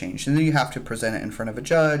gender changed. And then you have to present it in front of a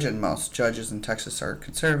judge, and most judges in Texas are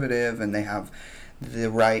conservative, and they have the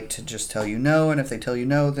right to just tell you no, and if they tell you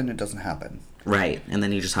no, then it doesn't happen. Right, and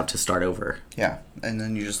then you just have to start over. Yeah, and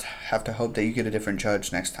then you just have to hope that you get a different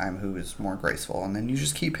judge next time who is more graceful, and then you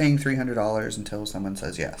just keep paying $300 until someone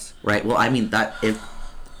says yes. Right, well, I mean, that if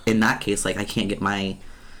in that case, like, I can't get my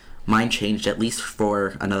mind changed at least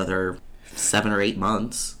for another 7 or 8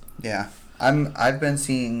 months. Yeah. I've been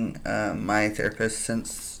seeing my therapist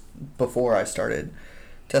since before I started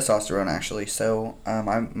testosterone, actually. So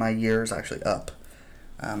my year is actually up,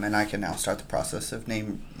 and I can now start the process of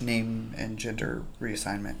name and gender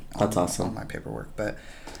reassignment. That's awesome. On my paperwork, but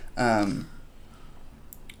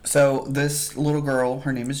so this little girl,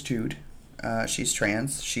 her name is Jude. She's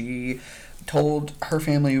trans. She told her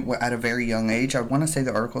family at a very young age. I want to say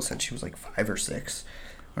the article said she was like 5 or 6.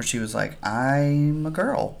 Where she was like, I'm a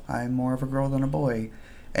girl. I'm more of a girl than a boy.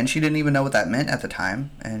 And she didn't even know what that meant at the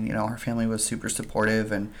time. And, you know, her family was super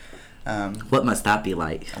supportive. And what must that be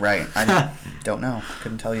like? Right. I don't know.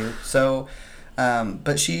 Couldn't tell you. So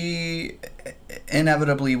But she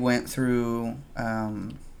inevitably went through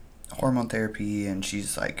hormone therapy, and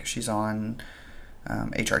she's on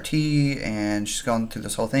HRT, and she's gone through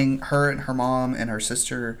this whole thing. Her and her mom and her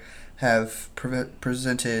sister have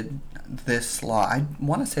presented this law. I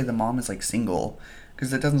want to say the mom is like single,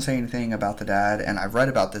 because it doesn't say anything about the dad, and I've read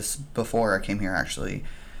about this before I came here actually,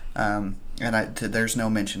 and there's no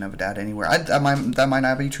mention of a dad anywhere. That might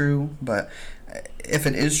not be true, but if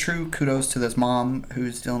it is true, kudos to this mom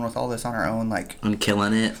who's dealing with all this on her own. Like, I'm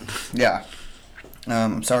killing it. Yeah.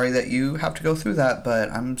 I'm sorry that you have to go through that,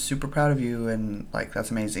 but I'm super proud of you, and like, that's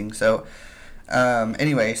amazing. So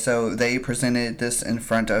anyway, so they presented this in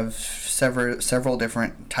front of several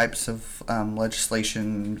different types of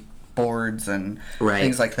legislation boards and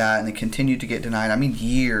things like that, and they continued to get denied. I mean,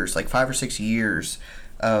 years, like 5 or 6 years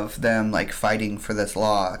of them like fighting for this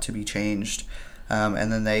law to be changed,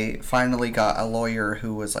 and then they finally got a lawyer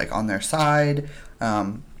who was like on their side,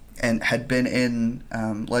 and had been in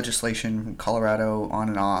legislation from Colorado on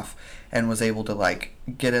and off, and was able to like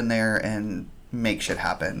get in there and make shit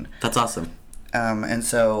happen. That's awesome. And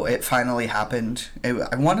so it finally happened.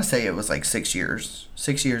 I want to say it was like 6 years.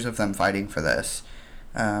 6 years of them fighting for this.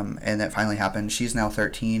 And it finally happened. She's now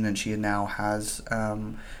 13, and she now has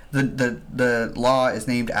the law is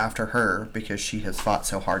named after her because she has fought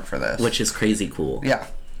so hard for this. Which is crazy cool. Yeah.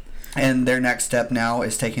 And their next step now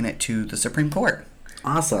is taking it to the Supreme Court.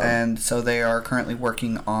 Awesome. And so they are currently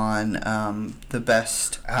working on the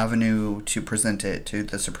best avenue to present it to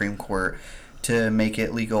the Supreme Court to make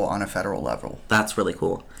it legal on a federal level. That's really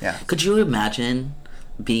cool. Yeah. Could you imagine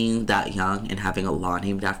being that young and having a law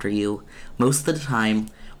named after you? Most of the time,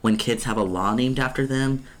 when kids have a law named after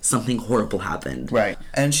them, something horrible happened. Right.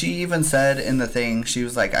 And she even said in the thing, she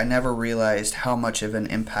was like, I never realized how much of an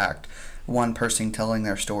impact one person telling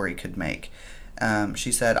their story could make.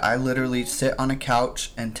 She said, I literally sit on a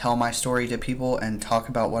couch and tell my story to people and talk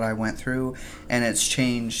about what I went through, and it's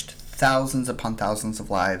changed thousands upon thousands of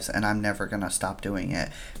lives, and I'm never going to stop doing it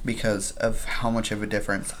because of how much of a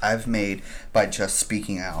difference I've made by just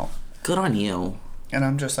speaking out. Good on you. And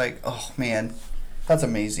I'm just like, oh man, that's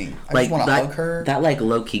amazing. I just want to hug her. That like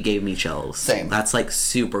low-key gave me chills. Same. That's like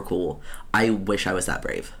super cool. I wish I was that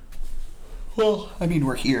brave. Well, I mean,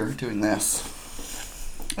 we're here doing this.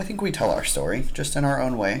 I think we tell our story just in our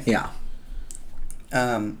own way. Yeah.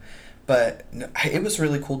 But it was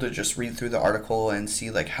really cool to just read through the article and see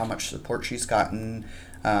like how much support she's gotten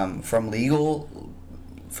from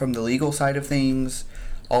the legal side of things,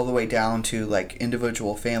 all the way down to like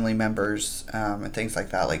individual family members and things like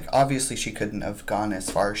that. Like, obviously she couldn't have gone as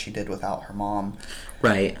far as she did without her mom.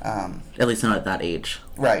 Right. At least not at that age.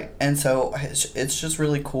 Right. And so it's just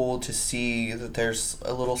really cool to see that there's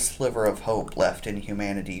a little sliver of hope left in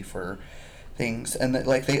humanity for things, and that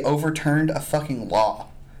like they overturned a fucking law.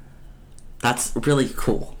 That's really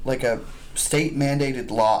cool. Like a state mandated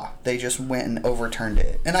law. They just went and overturned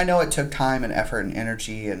it. And I know it took time and effort and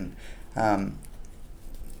energy and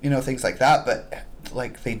things like that, but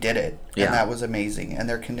like they did it. Yeah. And that was amazing. And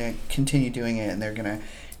they're continue doing it, and they're going to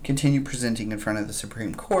continue presenting in front of the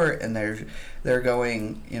Supreme Court, and they're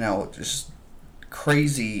going, just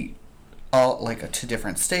crazy all like to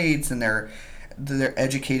different states, and they're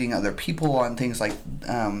educating other people on things like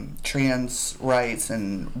trans rights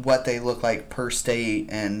and what they look like per state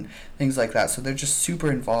and things like that. So they're just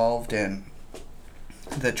super involved in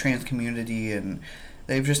the trans community, and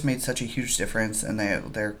they've just made such a huge difference, and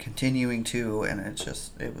they're continuing to, and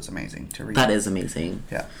it was amazing to read. That is amazing.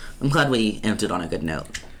 Yeah. I'm glad we ended on a good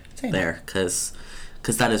note. Same. There, because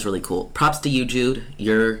that is really cool. Props to you, Jude.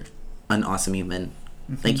 You're an awesome human.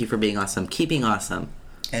 Mm-hmm. Thank you for being awesome. Keep being awesome.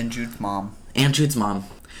 And Jude's mom. And Jude's mom.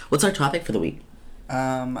 What's our topic for the week?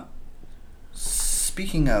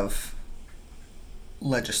 Speaking of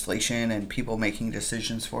legislation and people making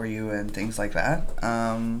decisions for you and things like that,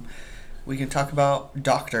 we can talk about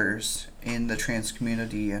doctors in the trans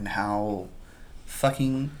community and how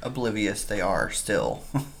fucking oblivious they are still.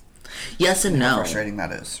 Yes and how no. frustrating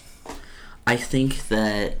that is. I think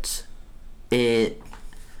that it's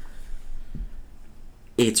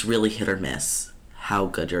really hit or miss how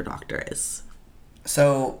good your doctor is.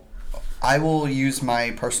 So, I will use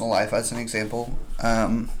my personal life as an example.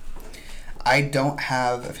 I don't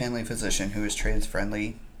have a family physician who is trans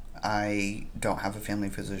friendly. I don't have a family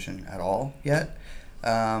physician at all yet.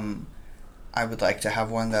 I would like to have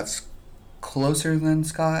one that's closer than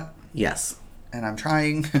Scott. Yes. And I'm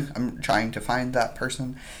trying. I'm trying to find that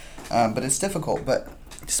person. But it's difficult. But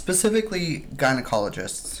specifically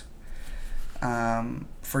gynecologists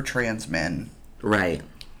for trans men. Right.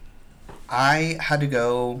 I had to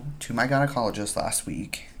go to my gynecologist last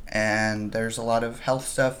week, and there's a lot of health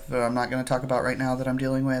stuff that I'm not going to talk about right now that I'm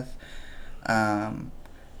dealing with,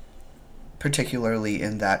 particularly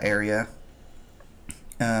in that area.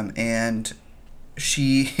 And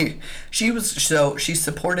she's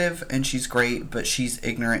supportive and she's great, but she's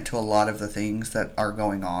ignorant to a lot of the things that are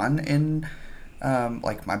going on in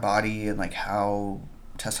like my body and like how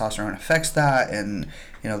testosterone affects that, and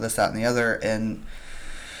this, that, and the other. And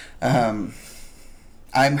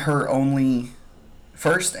I'm her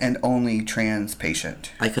first and only trans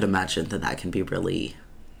patient. I could imagine that can be really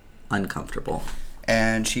uncomfortable.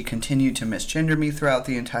 And she continued to misgender me throughout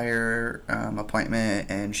the entire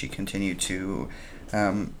appointment, and she continued to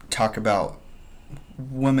talk about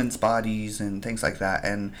women's bodies and things like that.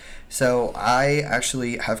 And so I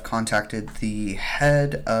actually have contacted the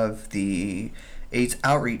head of the AIDS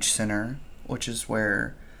Outreach Center, which is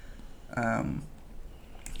where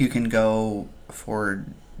you can go for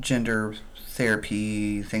gender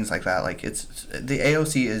therapy, things like that. Like, it's the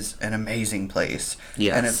AOC is an amazing place.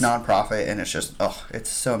 Yes. And it's nonprofit, and it's just it's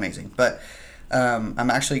so amazing. But I'm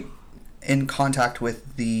actually in contact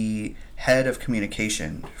with the head of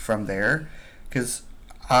communication from there, because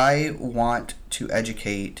I want to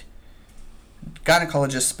educate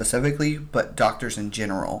gynecologists specifically, but doctors in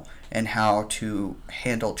general, and how to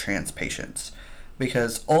handle trans patients.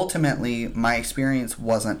 Because ultimately, my experience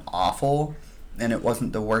wasn't awful, and it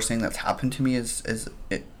wasn't the worst thing that's happened to me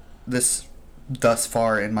this thus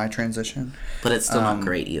far in my transition. But it's still not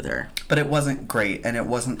great either. But it wasn't great, and it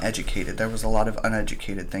wasn't educated. There was a lot of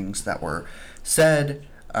uneducated things that were said,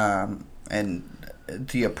 and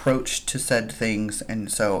the approach to said things. And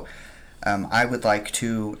so I would like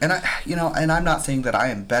to, and I'm not saying that I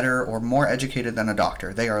am better or more educated than a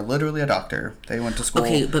doctor. They are literally a doctor. They went to school.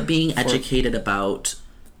 Okay, but being educated about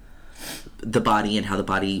the body and how the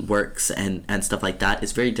body works and stuff like that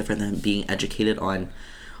is very different than being educated on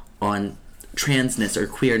transness or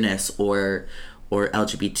queerness or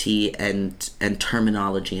LGBT and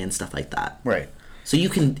terminology and stuff like that. Then. Right. So they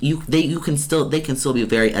can still be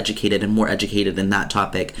very educated and more educated in that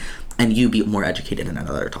topic, and you be more educated in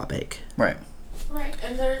another topic. Right. Right,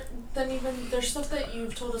 and there's stuff that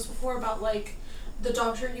you've told us before about, like, the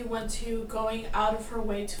doctor you went to going out of her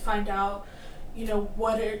way to find out,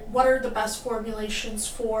 what are the best formulations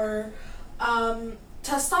for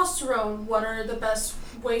testosterone, what are the best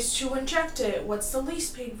ways to inject it, what's the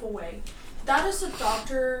least painful way. That is a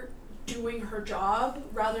doctor doing her job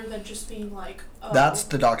rather than just being like, oh, that's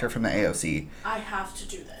the doctor from the AOC. I have to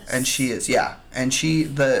do this. And she is, yeah. And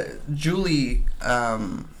Julie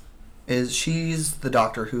she's the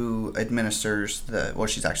doctor who administers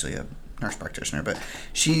she's actually a nurse practitioner, but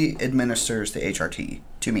she administers the HRT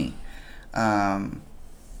to me.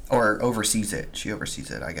 Or oversees it. She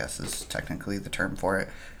oversees it, I guess, is technically the term for it.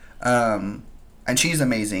 And she's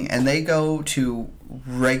amazing. And they go to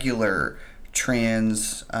regular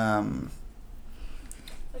trans like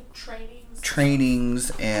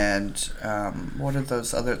trainings and what are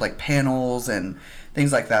those other, like, panels and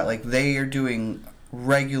things like that. Like, they are doing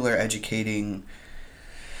regular educating.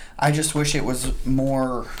 I just wish it was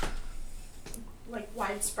more, like,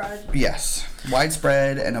 widespread. Yes,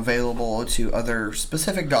 widespread and available to other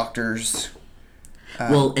specific doctors.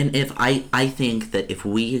 Well, and if I think that if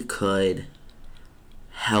we could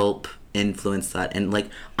help influence that, and, like,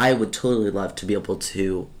 I would totally love to be able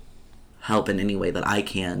to help in any way that I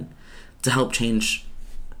can to help change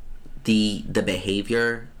the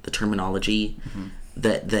behavior, the terminology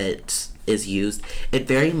that is used. It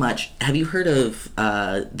very much. Have you heard of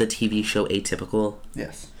the TV show Atypical?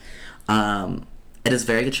 Yes. It is a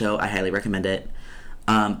very good show. I highly recommend it.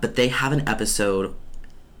 But they have an episode.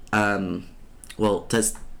 To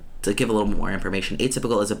give a little more information,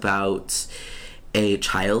 Atypical is about a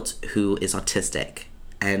child who is autistic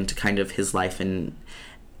and kind of his life and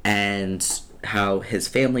how his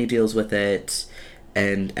family deals with it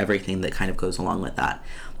and everything that kind of goes along with that.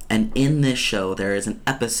 And in this show, there is an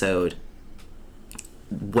episode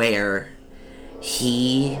where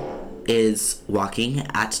he is walking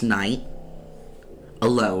at night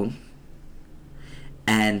alone,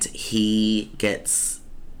 and he gets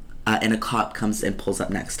and a cop comes and pulls up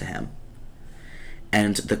next to him,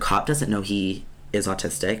 and the cop doesn't know he is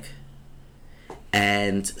autistic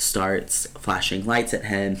and starts flashing lights at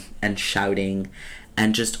him and shouting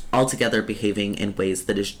and just altogether behaving in ways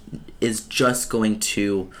that is just going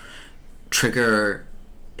to trigger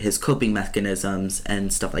his coping mechanisms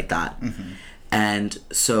and stuff like that. And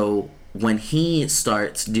so when he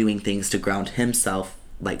starts doing things to ground himself,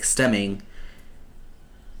 like stemming,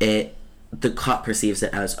 the cop perceives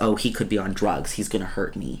it as, oh, he could be on drugs, he's gonna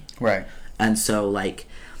hurt me. Right. And so, like,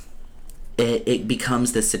 it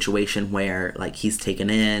becomes this situation where like he's taken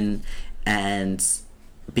in, and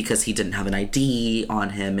because he didn't have an ID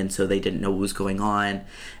on him, and so they didn't know what was going on,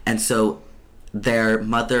 and so their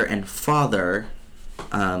mother and father,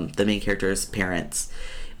 the main character's parents,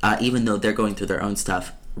 even though they're going through their own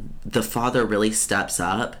stuff, the father really steps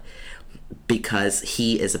up because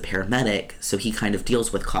he is a paramedic, so he kind of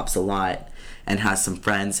deals with cops a lot and has some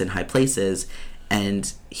friends in high places,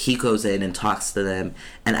 and he goes in and talks to them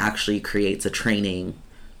and actually creates a training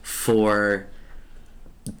for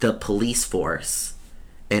the police force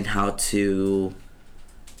and how to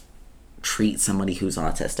treat somebody who's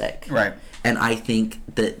autistic. Right. And I think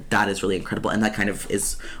that is really incredible, and that kind of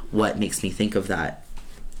is what makes me think of that.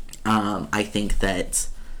 I think that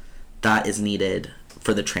is needed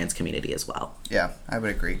for the trans community as well. Yeah, I would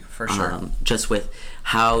agree, for sure. Just with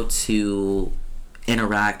how to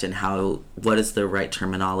interact and what is the right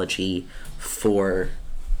terminology for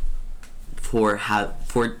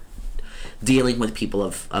dealing with people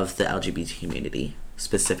of the LGBT community,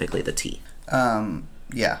 specifically the T.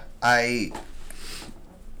 Yeah, I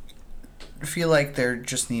feel like there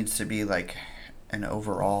just needs to be like an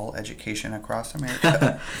overall education across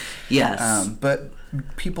America. Yes. But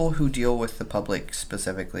people who deal with the public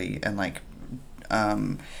specifically, and like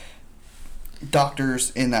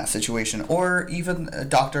doctors in that situation, or even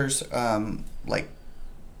doctors like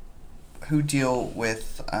who deal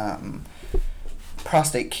with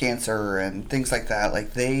prostate cancer and things like that,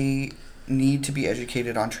 like they need to be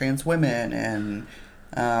educated on trans women and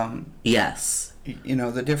yes, you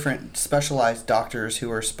know, the different specialized doctors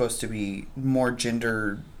who are supposed to be more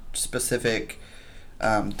gender specific.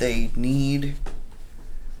 They need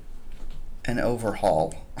an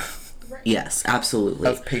overhaul. Yes, absolutely.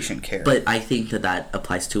 Of patient care. But I think that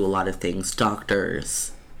applies to a lot of things.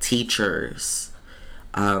 Doctors, teachers,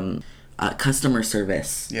 customer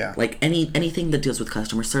service. Yeah. Like anything that deals with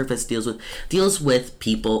customer service deals with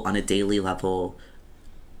people on a daily level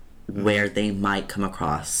where they might come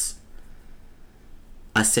across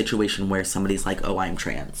a situation where somebody's like, oh, I'm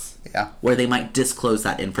trans. Yeah. Where they might disclose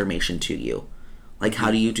that information to you. Like,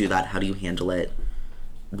 how do you do that? How do you handle it?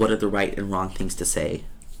 What are the right and wrong things to say?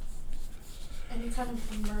 Any kind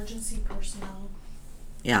of emergency personnel.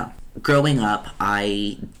 Yeah. Growing up,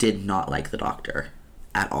 I did not like the doctor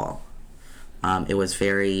at all. It was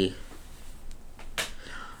very,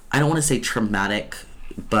 I don't want to say traumatic,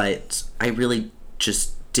 but I really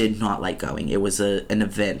just did not like going. It was an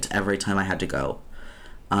event every time I had to go.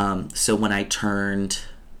 So when I turned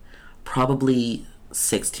probably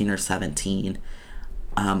 16 or 17,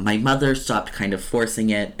 my mother stopped kind of forcing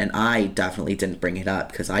it, and I definitely didn't bring it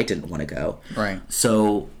up because I didn't want to go. Right.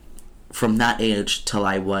 So from that age till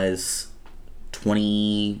I was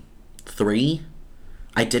 23,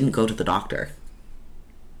 I didn't go to the doctor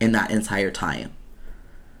in that entire time.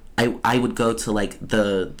 I would go to like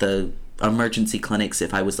the emergency clinics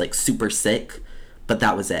if I was like super sick, but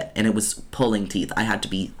that was it. And it was pulling teeth. I had to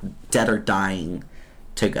be dead or dying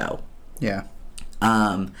to go. Yeah.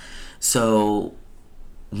 So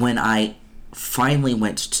when I finally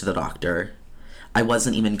went to the doctor, I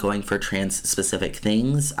wasn't even going for trans specific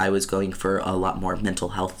things. I was going for a lot more mental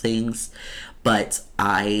health things. But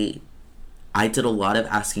I did a lot of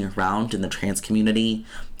asking around in the trans community,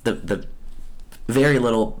 the very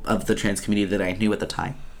little of the trans community that I knew at the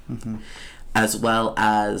time, as well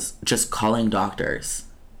as just calling doctors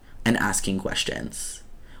and asking questions,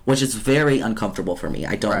 which is very uncomfortable for me.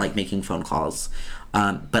 I don't like making phone calls,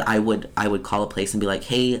 but I would call a place and be like,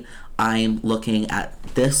 hey, I'm looking at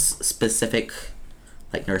this specific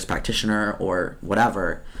like nurse practitioner or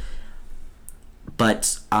whatever,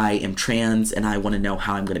 but I am trans and I want to know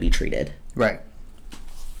how I'm going to be treated. Right.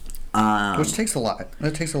 Which takes a lot.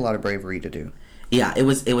 It takes a lot of bravery to do. Yeah, it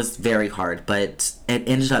was very hard, but it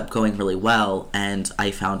ended up going really well, and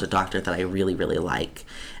I found a doctor that I really, really like.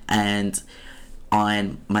 And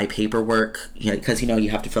on my paperwork, because you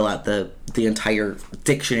have to fill out the entire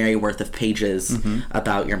dictionary worth of pages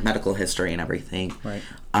about your medical history and everything. Right.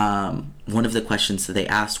 One of the questions that they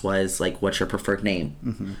asked was like, what's your preferred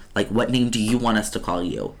name? Like, what name do you want us to call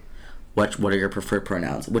you? What are your preferred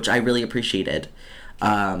pronouns? Which I really appreciated.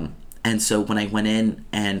 And so when I went in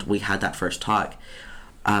and we had that first talk,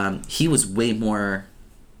 he was way more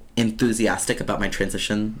enthusiastic about my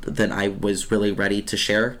transition than I was really ready to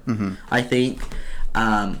share, I think.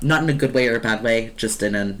 Not in a good way or a bad way, just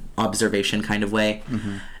in an observation kind of way,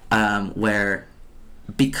 where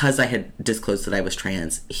because I had disclosed that I was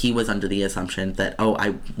trans, he was under the assumption that, oh,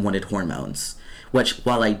 I wanted hormones, which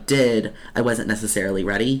while I did, I wasn't necessarily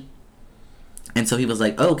ready. And so he was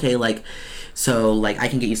like, oh, okay, like, So, like, I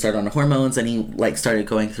can get you started on hormones. And he, like, started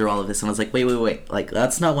going through all of this. And I was like, wait. Like,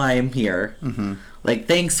 that's not why I'm here. Mm-hmm. Like,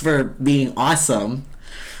 thanks for being awesome.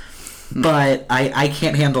 But I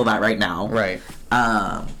can't handle that right now. Right.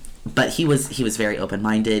 But he was very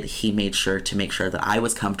open-minded. He made sure that I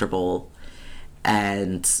was comfortable.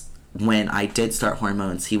 And when I did start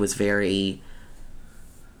hormones, he was very,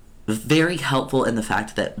 very helpful in the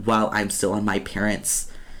fact that while I'm still on my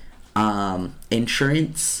parents'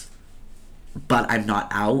 insurance, but I'm not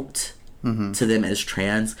out to them as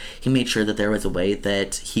trans, he made sure that there was a way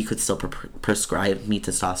that he could still prescribe me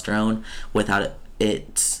testosterone without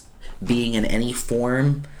it being in any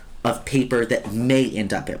form of paper that may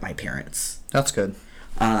end up at my parents. That's good.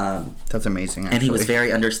 That's amazing, actually. And he was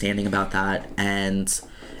very understanding about that, and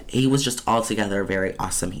he was just altogether a very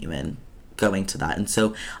awesome human going to that. And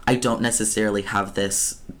so I don't necessarily have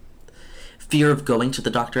this fear of going to the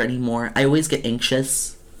doctor anymore. I always get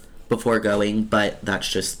anxious before going, but that's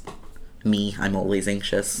just me. I'm always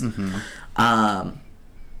anxious. But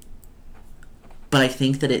I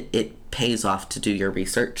think that it pays off to do your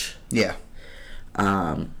research. Yeah.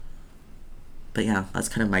 But yeah, that's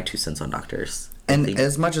kind of my 2 cents on doctors. And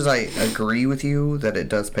as much as I agree with you that it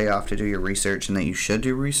does pay off to do your research and that you should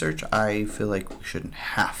do research, I feel like we shouldn't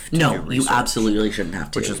have to do No, research. you absolutely shouldn't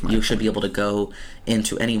have to. Which is my you should be point. able to go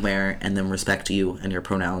into anywhere and then respect you and your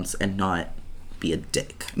pronouns and not be a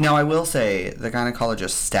dick. Now, I will say, the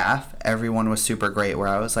gynecologist staff, everyone was super great, where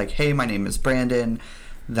I was like, hey, my name is Brandon.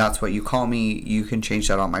 That's what you call me. You can change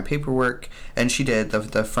that on my paperwork. And she did.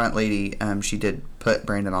 The front lady, she did put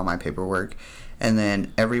Brandon on my paperwork. And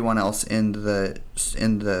then everyone else in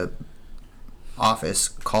the office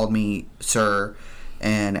called me sir,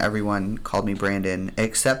 and everyone called me Brandon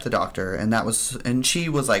except the doctor. And she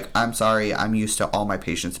was like, I'm sorry, I'm used to all my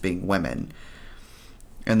patients being women.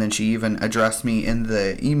 And then she even addressed me in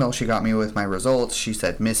the email she got me with my results. She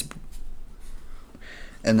said Miss,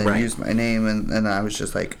 and then used my name, and I was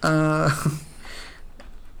just like,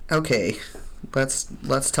 okay,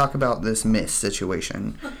 let's talk about this Miss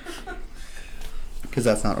situation. Because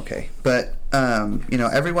that's not okay. But,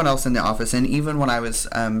 everyone else in the office, and even when I was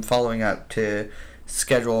following up to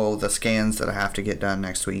schedule the scans that I have to get done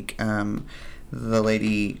next week, the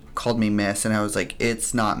lady called me Miss, and I was like,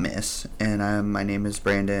 it's not Miss, and my name is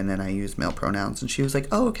Brandon, and I use male pronouns. And she was like,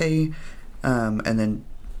 oh, okay, and then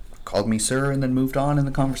called me sir, and then moved on in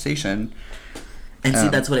the conversation. And see,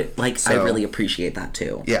 that's what I really appreciate that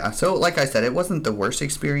too. Yeah, so like I said, it wasn't the worst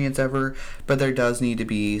experience ever, but there does need to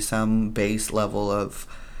be some base level of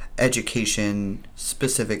education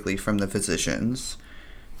specifically from the physicians.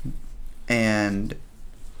 And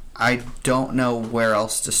I don't know where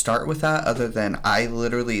else to start with that other than I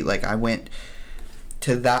literally, I went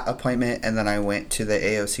to that appointment and then I went to the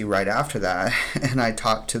AOC right after that, and I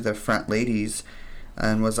talked to the front ladies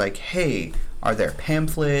and was like, hey, are there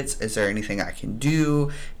pamphlets? Is there anything I can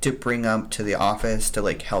do to bring up to the office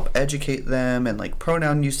to help educate them and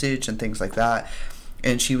pronoun usage and things like that?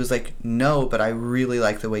 And she was like, no, but I really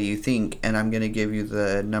like the way you think, and I'm going to give you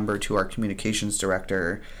the number to our communications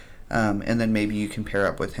director, and then maybe you can pair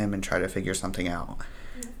up with him and try to figure something out.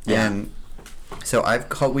 Yeah. And so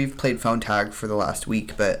we've played phone tag for the last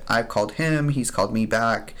week, but I've called him, he's called me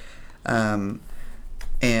back,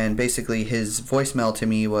 and basically his voicemail to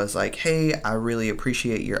me was like, hey, I really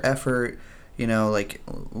appreciate your effort.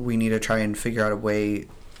 We need to try and figure out a way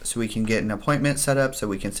so we can get an appointment set up so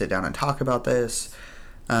we can sit down and talk about this,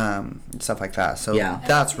 stuff like that. So yeah,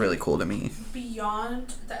 that's really cool to me.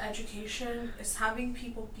 Beyond the education is having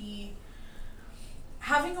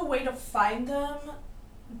a way to find them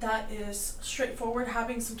that is straightforward,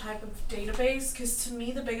 having some type of database. Because to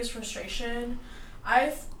me, the biggest frustration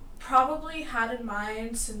I've probably had in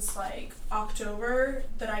mind since October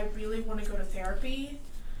that I really want to go to therapy,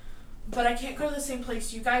 but I can't go to the same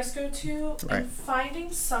place you guys go to. Right. And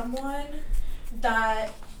finding someone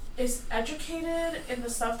that is educated in the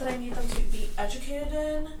stuff that I need them to be educated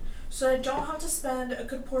in, so I don't have to spend a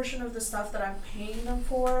good portion of the stuff that I'm paying them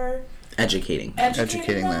for educating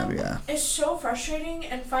them. Yeah, it's so frustrating.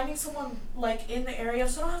 And finding someone in the area,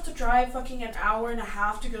 so I don't have to drive fucking an hour and a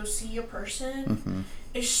half to go see a person,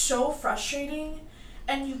 is so frustrating.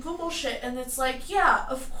 And you Google shit and it's yeah,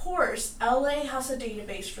 of course LA has a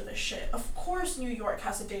database for this shit, of course New York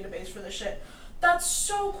has a database for this shit. That's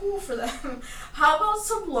so cool for them. How about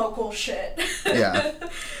some local shit? Yeah.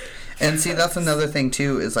 And see, that's another thing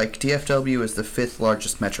too, is DFW is the 5th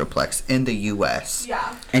largest metroplex in the US.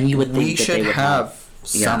 Yeah. And you would think we that should they would have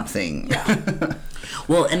something. Yeah.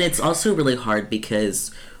 Well, and it's also really hard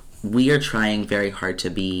because we are trying very hard to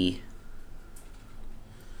be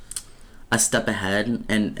a step ahead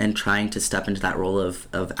and trying to step into that role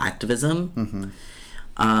of activism,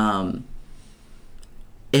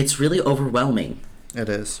 it's really overwhelming. It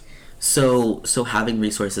is. So having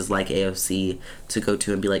resources like AOC to go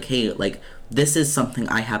to and be like, hey, like, this is something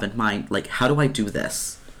I have in mind. Like, how do I do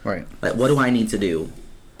this? Right. Like, what do I need to do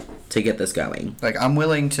to get this going? Like, I'm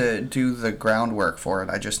willing to do the groundwork for it.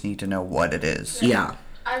 I just need to know what it is. Yeah.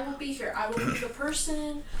 I will be here. I will be the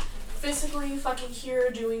person physically fucking here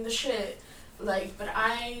doing the shit. Like, but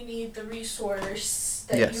I need the resource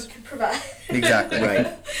that Yes. you can provide. Exactly.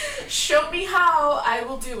 Right. Show me how, I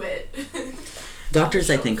will do it. Doctors,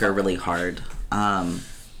 I think, are really hard,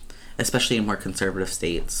 especially in more conservative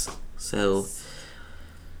states. So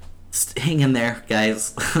hang in there,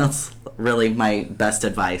 guys. That's really my best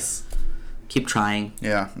advice. Keep trying.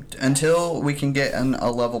 Yeah. Until we can get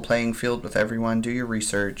a level playing field with everyone, do your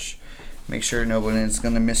research. Make sure no one is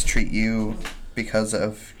going to mistreat you because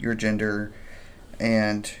of your gender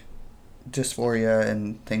and dysphoria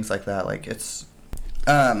and things like that. Like, it's...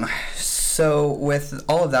 So with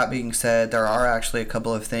all of that being said, there are actually a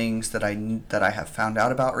couple of things that I have found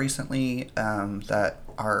out about recently that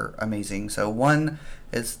are amazing. So one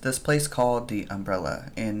is this place called The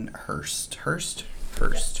Umbrella in Hearst,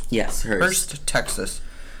 Yes, Hearst, Texas,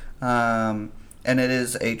 and it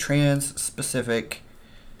is a trans-specific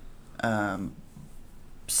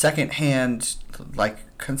secondhand, like,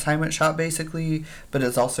 consignment shop, basically, but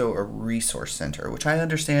it's also a resource center, which I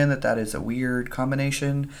understand that is a weird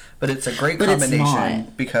combination, but it's a great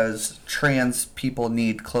combination because trans people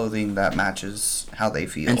need clothing that matches how they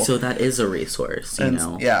feel. And so that is a resource, you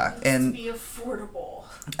know? Yeah, and be affordable.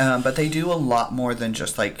 but they do a lot more than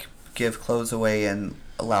just, like, give clothes away and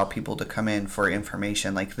allow people to come in for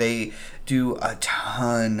information. Like, they do a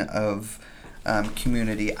ton of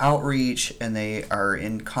community outreach, and they are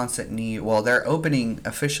in constant need. Well, they're opening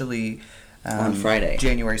officially on Friday,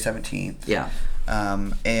 January 17th. Yeah.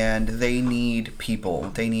 And they need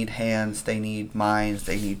people. They need hands. They need minds.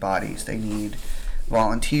 They need bodies. They need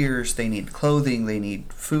volunteers. They need clothing. They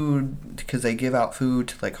need food because they give out food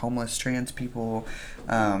to, like, homeless trans people.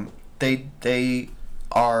 They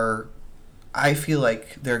are... I feel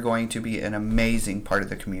like they're going to be an amazing part of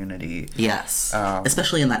the community. Yes.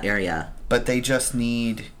 Especially in that area. But they just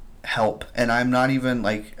need help. And I'm not even,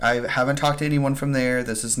 like, I haven't talked to anyone from there.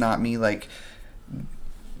 This is not me, like,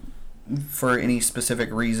 for any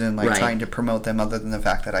specific reason, like, trying to promote them, other than the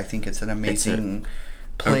fact that I think it's an amazing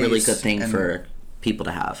place. A really good thing for people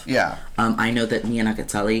to have. Yeah. I know that me and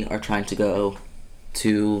Akatsali are trying to go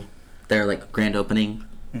to their, like, grand opening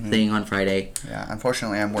thing on Friday. Yeah,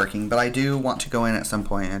 unfortunately I'm working, but I do want to go in at some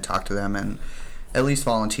point and talk to them and at least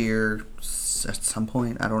volunteer at some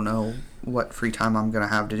point. I don't know what free time I'm going to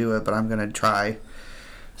have to do it, but I'm going to try.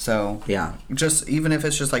 So, yeah. Just, even if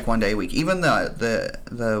it's just, like, one day a week. Even the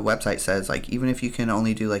website says, like, even if you can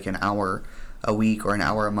only do, like, an hour a week or an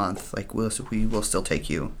hour a month, like, we will still take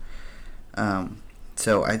you.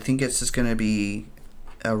 So I think it's just going to be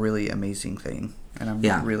a really amazing thing, and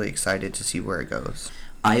I'm really excited to see where it goes.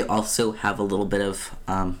 I also have a little bit of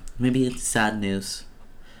maybe it's sad news.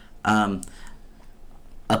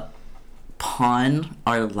 Upon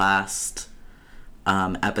our last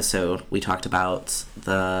episode, we talked about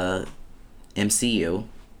the MCU,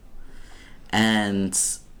 and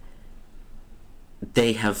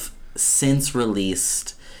they have since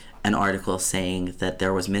released an article saying that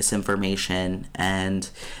there was misinformation,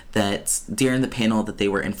 and that during the panel that they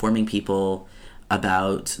were informing people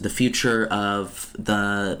about the future of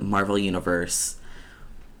the Marvel Universe,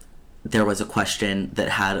 there was a question that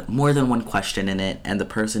had more than one question in it, and the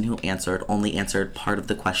person who answered only answered part of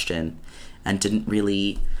the question and didn't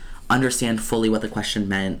really understand fully what the question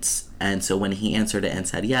meant. And so when he answered it and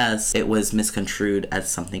said yes, it was misconstrued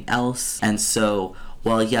as something else. And so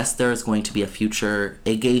while yes, there is going to be a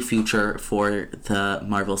gay future for the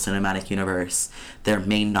Marvel Cinematic Universe, there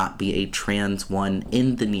may not be a trans one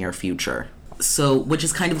in the near future. So, which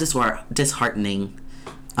is kind of disheartening.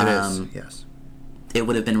 It is, yes. It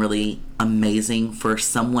would have been really amazing for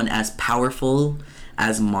someone as powerful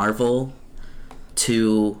as Marvel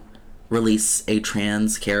to release a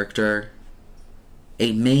trans character,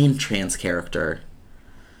 a main trans character,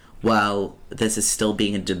 while this is still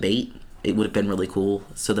being a debate. It would have been really cool.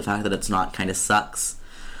 So the fact that it's not kind of sucks.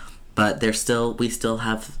 But we still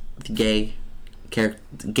have the gay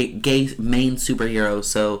main superhero,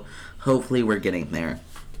 so hopefully we're getting there.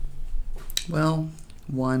 Well,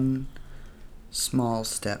 one small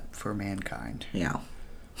step for mankind. Yeah.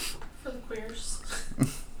 For the queers.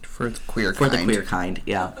 For the queer kind. For the queer kind,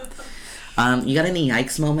 yeah. You got any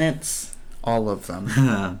yikes moments? All of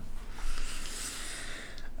them.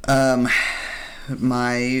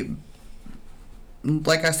 My,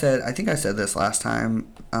 like I said, I think I said this last time.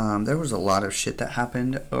 There was a lot of shit that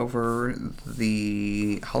happened over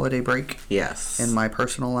the holiday break. Yes. In my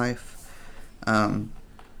personal life.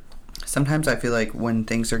 Sometimes I feel like when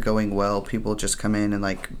things are going well, people just come in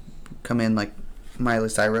like Miley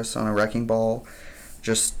Cyrus on a wrecking ball,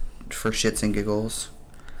 just for shits and giggles.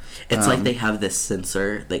 It's like they have this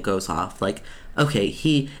sensor that goes off, like, okay,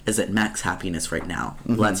 he is at max happiness right now.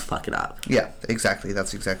 Mm-hmm. Let's fuck it up. Yeah, exactly.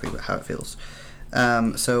 That's exactly how it feels.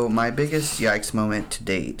 So my biggest yikes moment to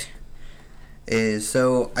date is,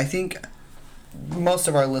 so I think most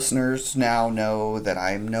of our listeners now know that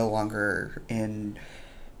I'm no longer in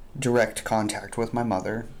direct contact with my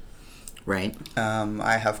mother. Right.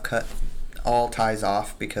 I have cut all ties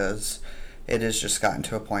off because it has just gotten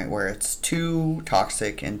to a point where it's too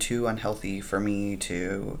toxic and too unhealthy for me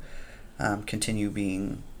to continue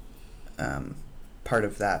being part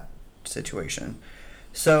of that situation.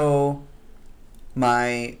 So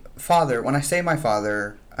my father, when I say my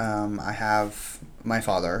father, I have my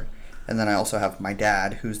father, and then I also have my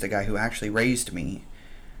dad, who's the guy who actually raised me.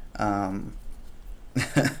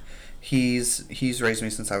 He's raised me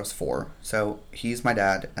since I was 4, so he's my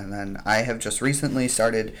dad. And then I have just recently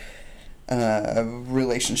started a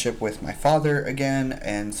relationship with my father again,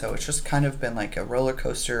 and so it's just kind of been like a roller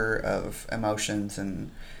coaster of emotions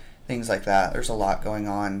and things like that. There's a lot going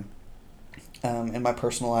on in my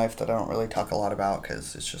personal life that I don't really talk a lot about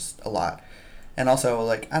because it's just a lot. And also,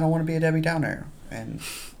 like, I don't want to be a Debbie Downer, and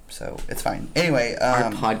so it's fine. Anyway,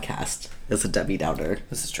 our podcast is a Debbie Downer.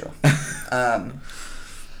 This is true.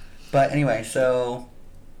 But anyway, so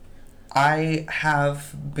I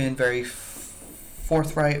have been very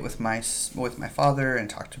forthright with my father and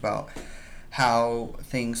talked about how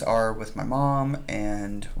things are with my mom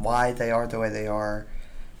and why they are the way they are.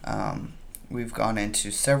 We've gone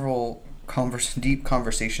into several deep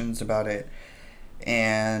conversations about it,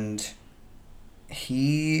 and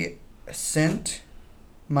he sent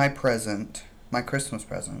my Christmas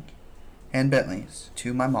present, and Bentley's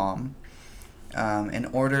to my mom in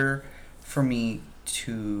order for me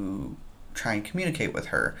to try and communicate with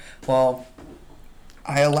her. Well,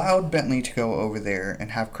 I allowed Bentley to go over there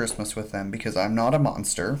and have Christmas with them because I'm not a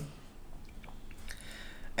monster.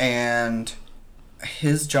 And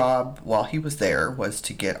his job while he was there was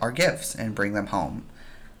to get our gifts and bring them home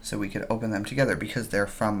so we could open them together because they're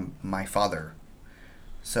from my father.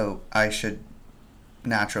 So I should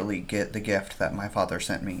naturally get the gift that my father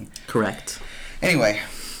sent me. Correct. Anyway,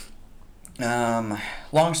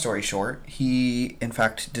 long story short, he in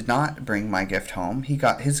fact did not bring my gift home. He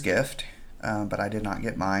got his gift, but I did not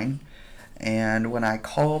get mine. And when I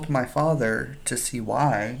called my father to see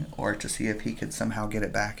why, or to see if he could somehow get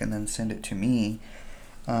it back and then send it to me,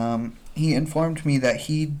 he informed me that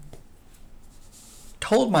he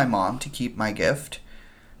told my mom to keep my gift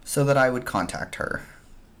so that I would contact her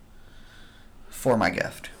for my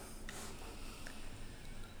gift.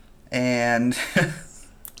 And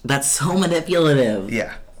that's so manipulative.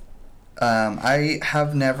 Yeah. I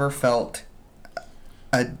have never felt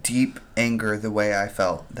a deep anger the way I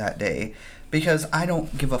felt that day because I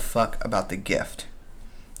don't give a fuck about the gift.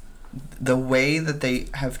 The way that they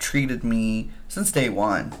have treated me since day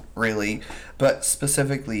one, really, but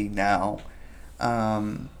specifically now,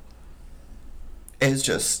 is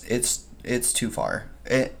just, it's too far.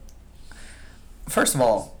 First of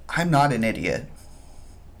all, I'm not an idiot.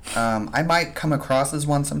 I might come across as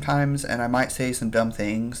one sometimes, and I might say some dumb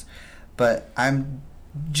things, but I'm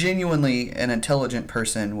genuinely an intelligent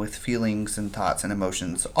person with feelings and thoughts and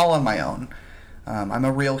emotions all on my own. I'm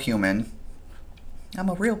a real human. I'm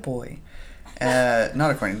a real boy.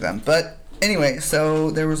 Not according to them. But anyway,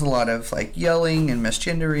 so there was a lot of like yelling and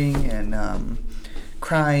misgendering and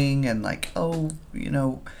crying and like, oh, you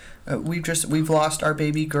know, we've lost our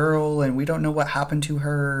baby girl and we don't know what happened to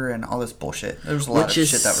her and all this bullshit. There was a lot of shit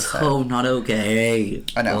that was said. Which is so not okay.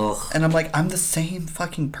 I know. Ugh. And I'm like, I'm the same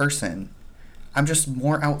fucking person. I'm just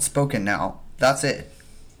more outspoken now. That's it.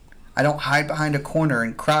 I don't hide behind a corner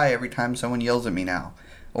and cry every time someone yells at me now.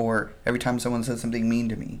 Or every time someone says something mean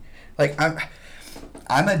to me. Like,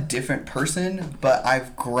 I'm a different person, but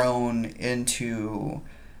I've grown into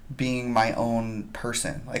being my own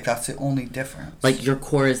person. Like, that's the only difference. Like, your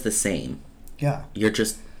core is the same. Yeah. You're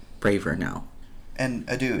just braver now. And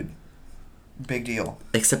a dude. Big deal.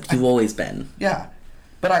 Except you've always been. Yeah.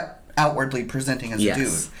 But I outwardly presenting as a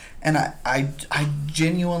dude. And I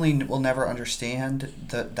genuinely will never understand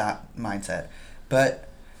that mindset. But,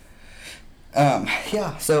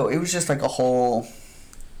 yeah, so it was just like a whole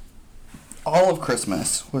all of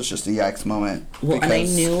Christmas was just a yikes moment. Well, and I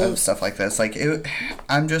knew of stuff like this. Like,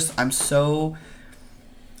 I'm so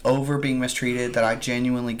over being mistreated that I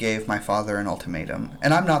genuinely gave my father an ultimatum.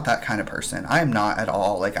 And I'm not that kind of person. I am not at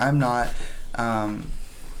all. Like, I'm not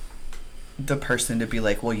the person to be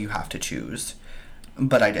like, well, you have to choose.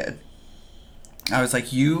 But I did. I was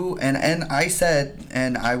like, you, and I said,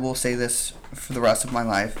 and I will say this for the rest of my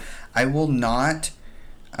life, I will not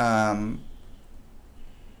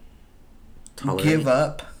give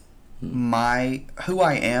up who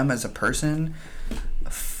I am as a person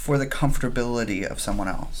for the comfortability of someone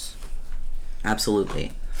else.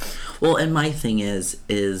 Absolutely. Well, and my thing is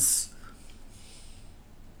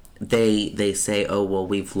they say, oh, well,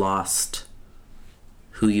 we've lost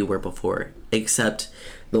who you were before. Except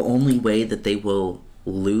the only way that they will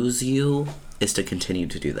lose you is to continue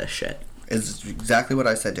to do this shit. Is exactly what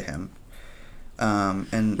I said to him.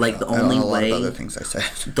 And like the only a lot way, of other things I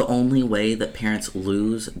said. The only way that parents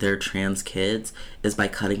lose their trans kids is by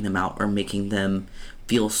cutting them out or making them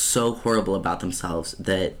feel so horrible about themselves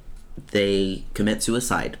that they commit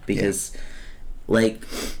suicide because, like.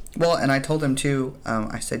 Well, and I told him too.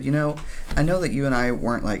 I said, I know that you and I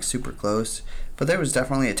weren't like super close, but there was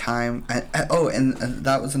definitely a time. And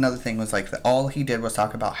that was another thing was like all he did was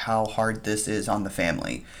talk about how hard this is on the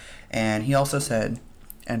family, and he also said,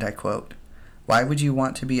 and I quote, "Why would you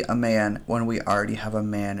want to be a man when we already have a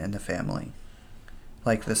man in the family?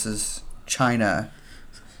 Like, this is China,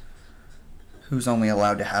 who's only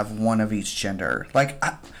allowed to have one of each gender." Like,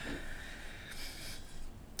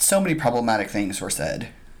 so many problematic things were said.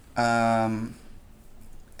 And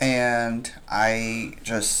I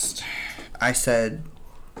said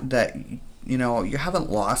that, you haven't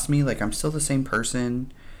lost me. Like, I'm still the same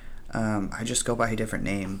person. I just go by a different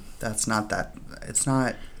name. It's not the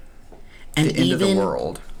end of the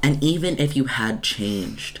world. And even if you had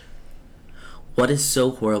changed, what is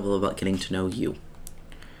so horrible about getting to know you?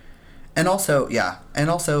 And also,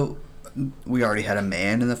 we already had a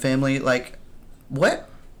man in the family. Like, what?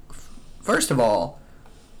 First of all,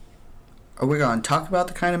 are we going to talk about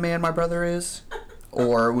the kind of man my brother is?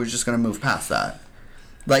 Or are we just going to move past that?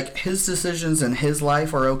 Like, his decisions in his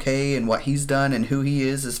life are okay, and what he's done and who he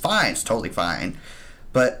is fine. It's totally fine.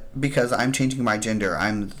 But because I'm changing my gender,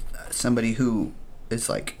 I'm somebody who is,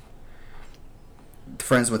 like,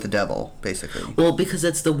 friends with the devil, basically. Well, because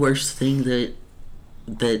it's the worst thing that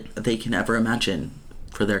they can ever imagine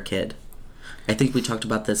for their kid. I think we talked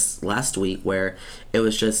about this last week, where it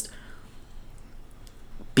was just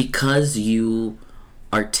because you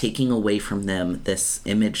are taking away from them this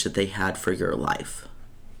image that they had for your life.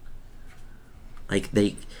 Like,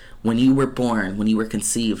 when you were born, when you were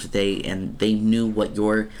conceived, they knew what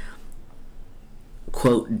your,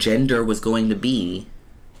 quote, gender was going to be.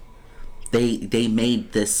 They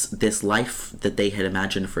made this life that they had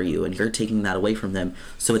imagined for you, and you're taking that away from them,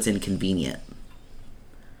 so it's inconvenient.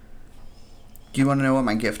 Do you want to know what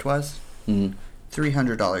my gift was? Mm-hmm.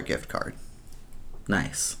 $300 gift card.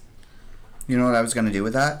 Nice. You know what I was going to do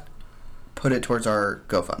with that? Put it towards our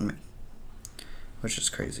GoFundMe. Which is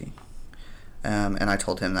crazy. And I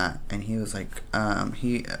told him that. And he was like,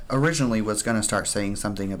 he originally was going to start saying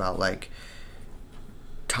something about, like,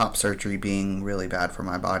 top surgery being really bad for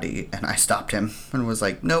my body. And I stopped him and was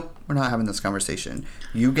like, nope, we're not having this conversation.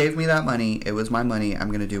 You gave me that money. It was my money. I'm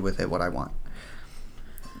going to do with it what I want.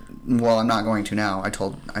 Well, I'm not going to now. I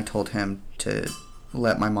told him to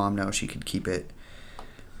let my mom know she could keep it.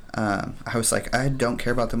 I was like, I don't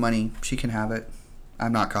care about the money. She can have it.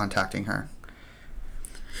 I'm not contacting her.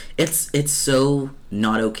 It's so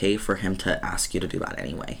not okay for him to ask you to do that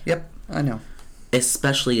anyway. Yep, I know.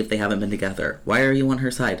 Especially if they haven't been together. Why are you on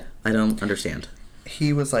her side? I don't understand.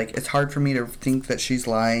 He was like, it's hard for me to think that she's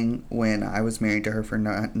lying when I was married to her for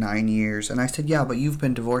 9 years. And I said, yeah, but you've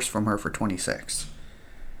been divorced from her for 26.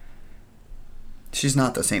 She's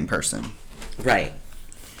not the same person. Right.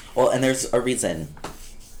 Well, and there's a reason.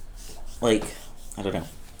 Like, I don't know.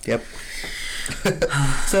 Yep.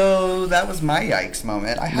 So that was my yikes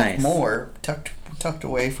moment. I have nice. More tucked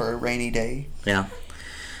away for a rainy day. Yeah.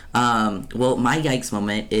 Well, my yikes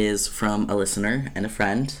moment is from a listener and a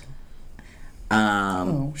friend.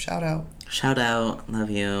 Shout out. Shout out.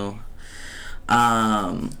 Love you.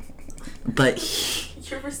 But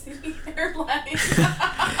you're receiving hairline.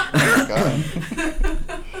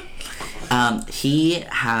 He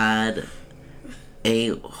had a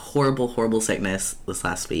horrible sickness this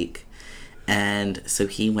last week, and so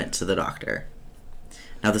he went to the doctor.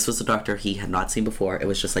 Now, this was a doctor he had not seen before. It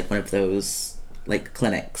was just like one of those like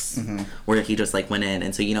clinics where he just like went in,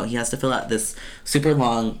 and so he has to fill out this super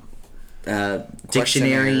long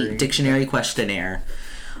dictionary questionnaire.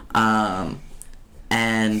 And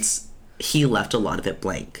he left a lot of it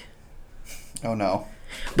blank. Oh no.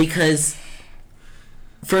 Because,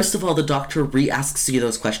 first of all, the doctor re-asks you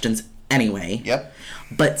those questions anyway. Yep.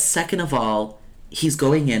 But second of all, he's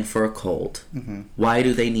going in for a cold. Mm-hmm. Why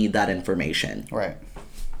do they need that information? Right.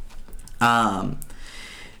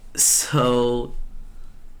 So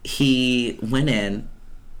he went in,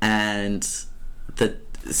 and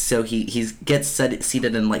he gets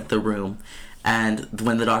seated in like the room, and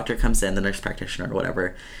when the doctor comes in, the nurse practitioner or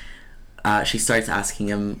whatever, she starts asking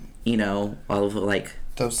him, you know, all of like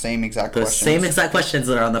Those same exact questions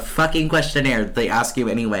that are on the fucking questionnaire that they ask you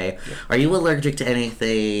anyway. Yep. Are you allergic to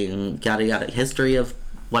anything? Yada yada. History of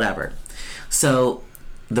whatever. So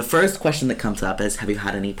the first question that comes up is, have you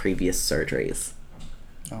had any previous surgeries?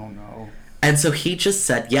 Oh no. And so he just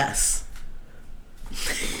said yes.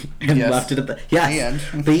 And yes. left it at the end.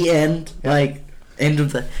 The end. Yep. Like, end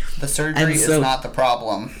of the surgery is not the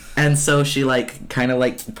problem. And so she like kind of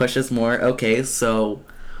like pushes more. Okay, so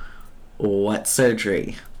what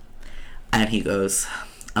surgery? And he goes,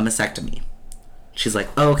 a mastectomy. She's like,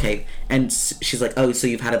 oh, okay. And she's like, oh, so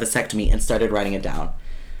you've had a vasectomy, and started writing it down.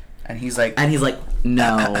 And he's like,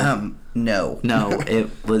 no. No. No, it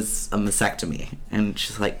was a mastectomy. And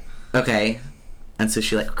she's like, okay. And so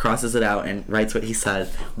she like crosses it out and writes what he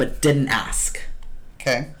said, but didn't ask.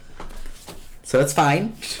 Okay. So it's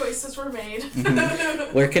fine. Choices were made.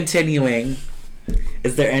 Mm-hmm. We're continuing.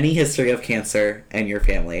 Is there any history of cancer in your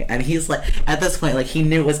family? And he's like, at this point, like, he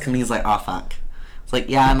knew it was coming. He's like, oh, fuck. It's like,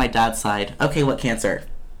 yeah, on my dad's side. Okay, what cancer?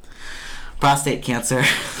 Prostate cancer.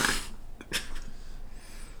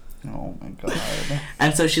 Oh, my God.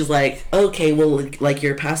 And so she's like, okay, well, like,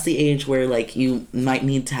 you're past the age where, like, you might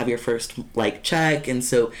need to have your first, like, check. And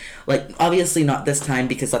so, like, obviously not this time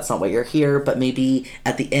because that's not what you're here. But maybe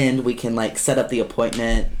at the end we can, like, set up the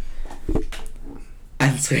appointment.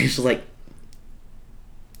 And so she's like,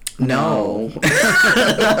 no.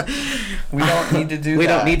 We don't need to do that. We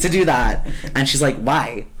don't need to do that. And she's like,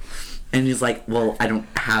 why? And he's like, well, I don't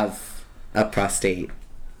have a prostate.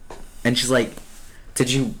 And she's like,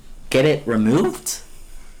 did you get it removed?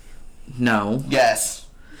 No. Yes.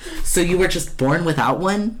 So you were just born without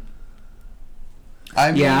one?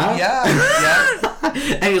 I mean, yeah.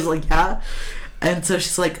 And he was like, yeah. And so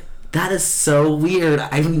she's like, that is so weird.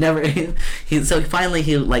 I've never. So finally,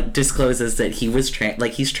 he like discloses that he was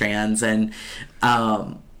he's trans and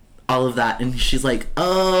all of that. And she's like,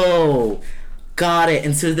 oh, got it.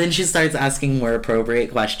 And so then she starts asking more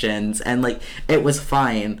appropriate questions, and like it was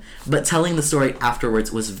fine. But telling the story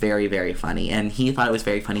afterwards was very, very funny, and he thought it was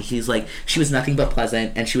very funny. He's like, she was nothing but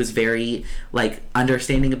pleasant, and she was very like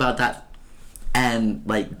understanding about that, and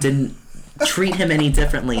like didn't treat him any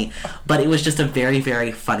differently, but it was just a very,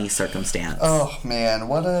 very funny circumstance. Oh man,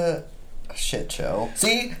 what a shit show.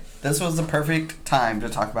 See, this was the perfect time to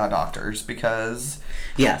talk about doctors because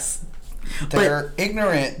yes, they're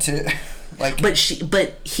ignorant to like. But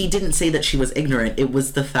he didn't say that she was ignorant. It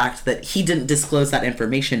was the fact that he didn't disclose that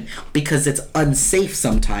information because it's unsafe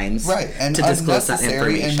sometimes, right? And to disclose that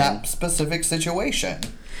information in that specific situation.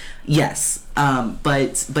 Yes,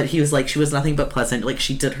 but he was like, she was nothing but pleasant. Like,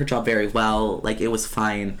 she did her job very well. Like, it was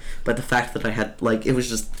fine. But the fact that I had, like, it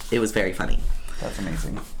was very funny. That's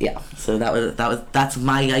amazing. Yeah. So that's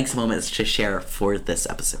my yikes moments to share for this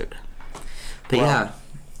episode. But yeah,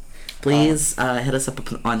 please hit us up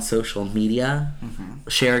on social media. Mm-hmm.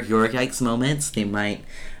 Share your yikes moments. They might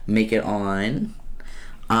make it on.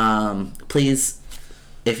 Please,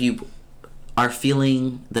 if you are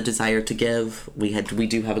feeling the desire to give, we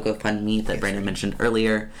do have a GoFundMe that Brandon mentioned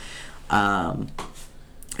earlier.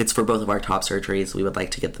 It's for both of our top surgeries. We would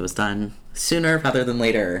like to get those done sooner rather than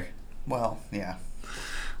later. Well, yeah.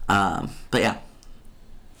 But yeah.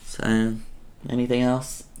 So, anything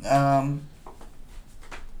else? No.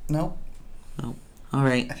 No. All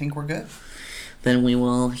right. I think we're good. Then we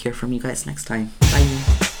will hear from you guys next time. Bye.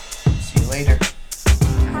 See you later.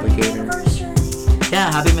 Happy anniversary. Yeah,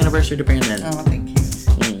 happy anniversary to Brandon. Oh, thank you.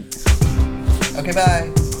 Okay,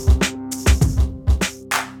 bye.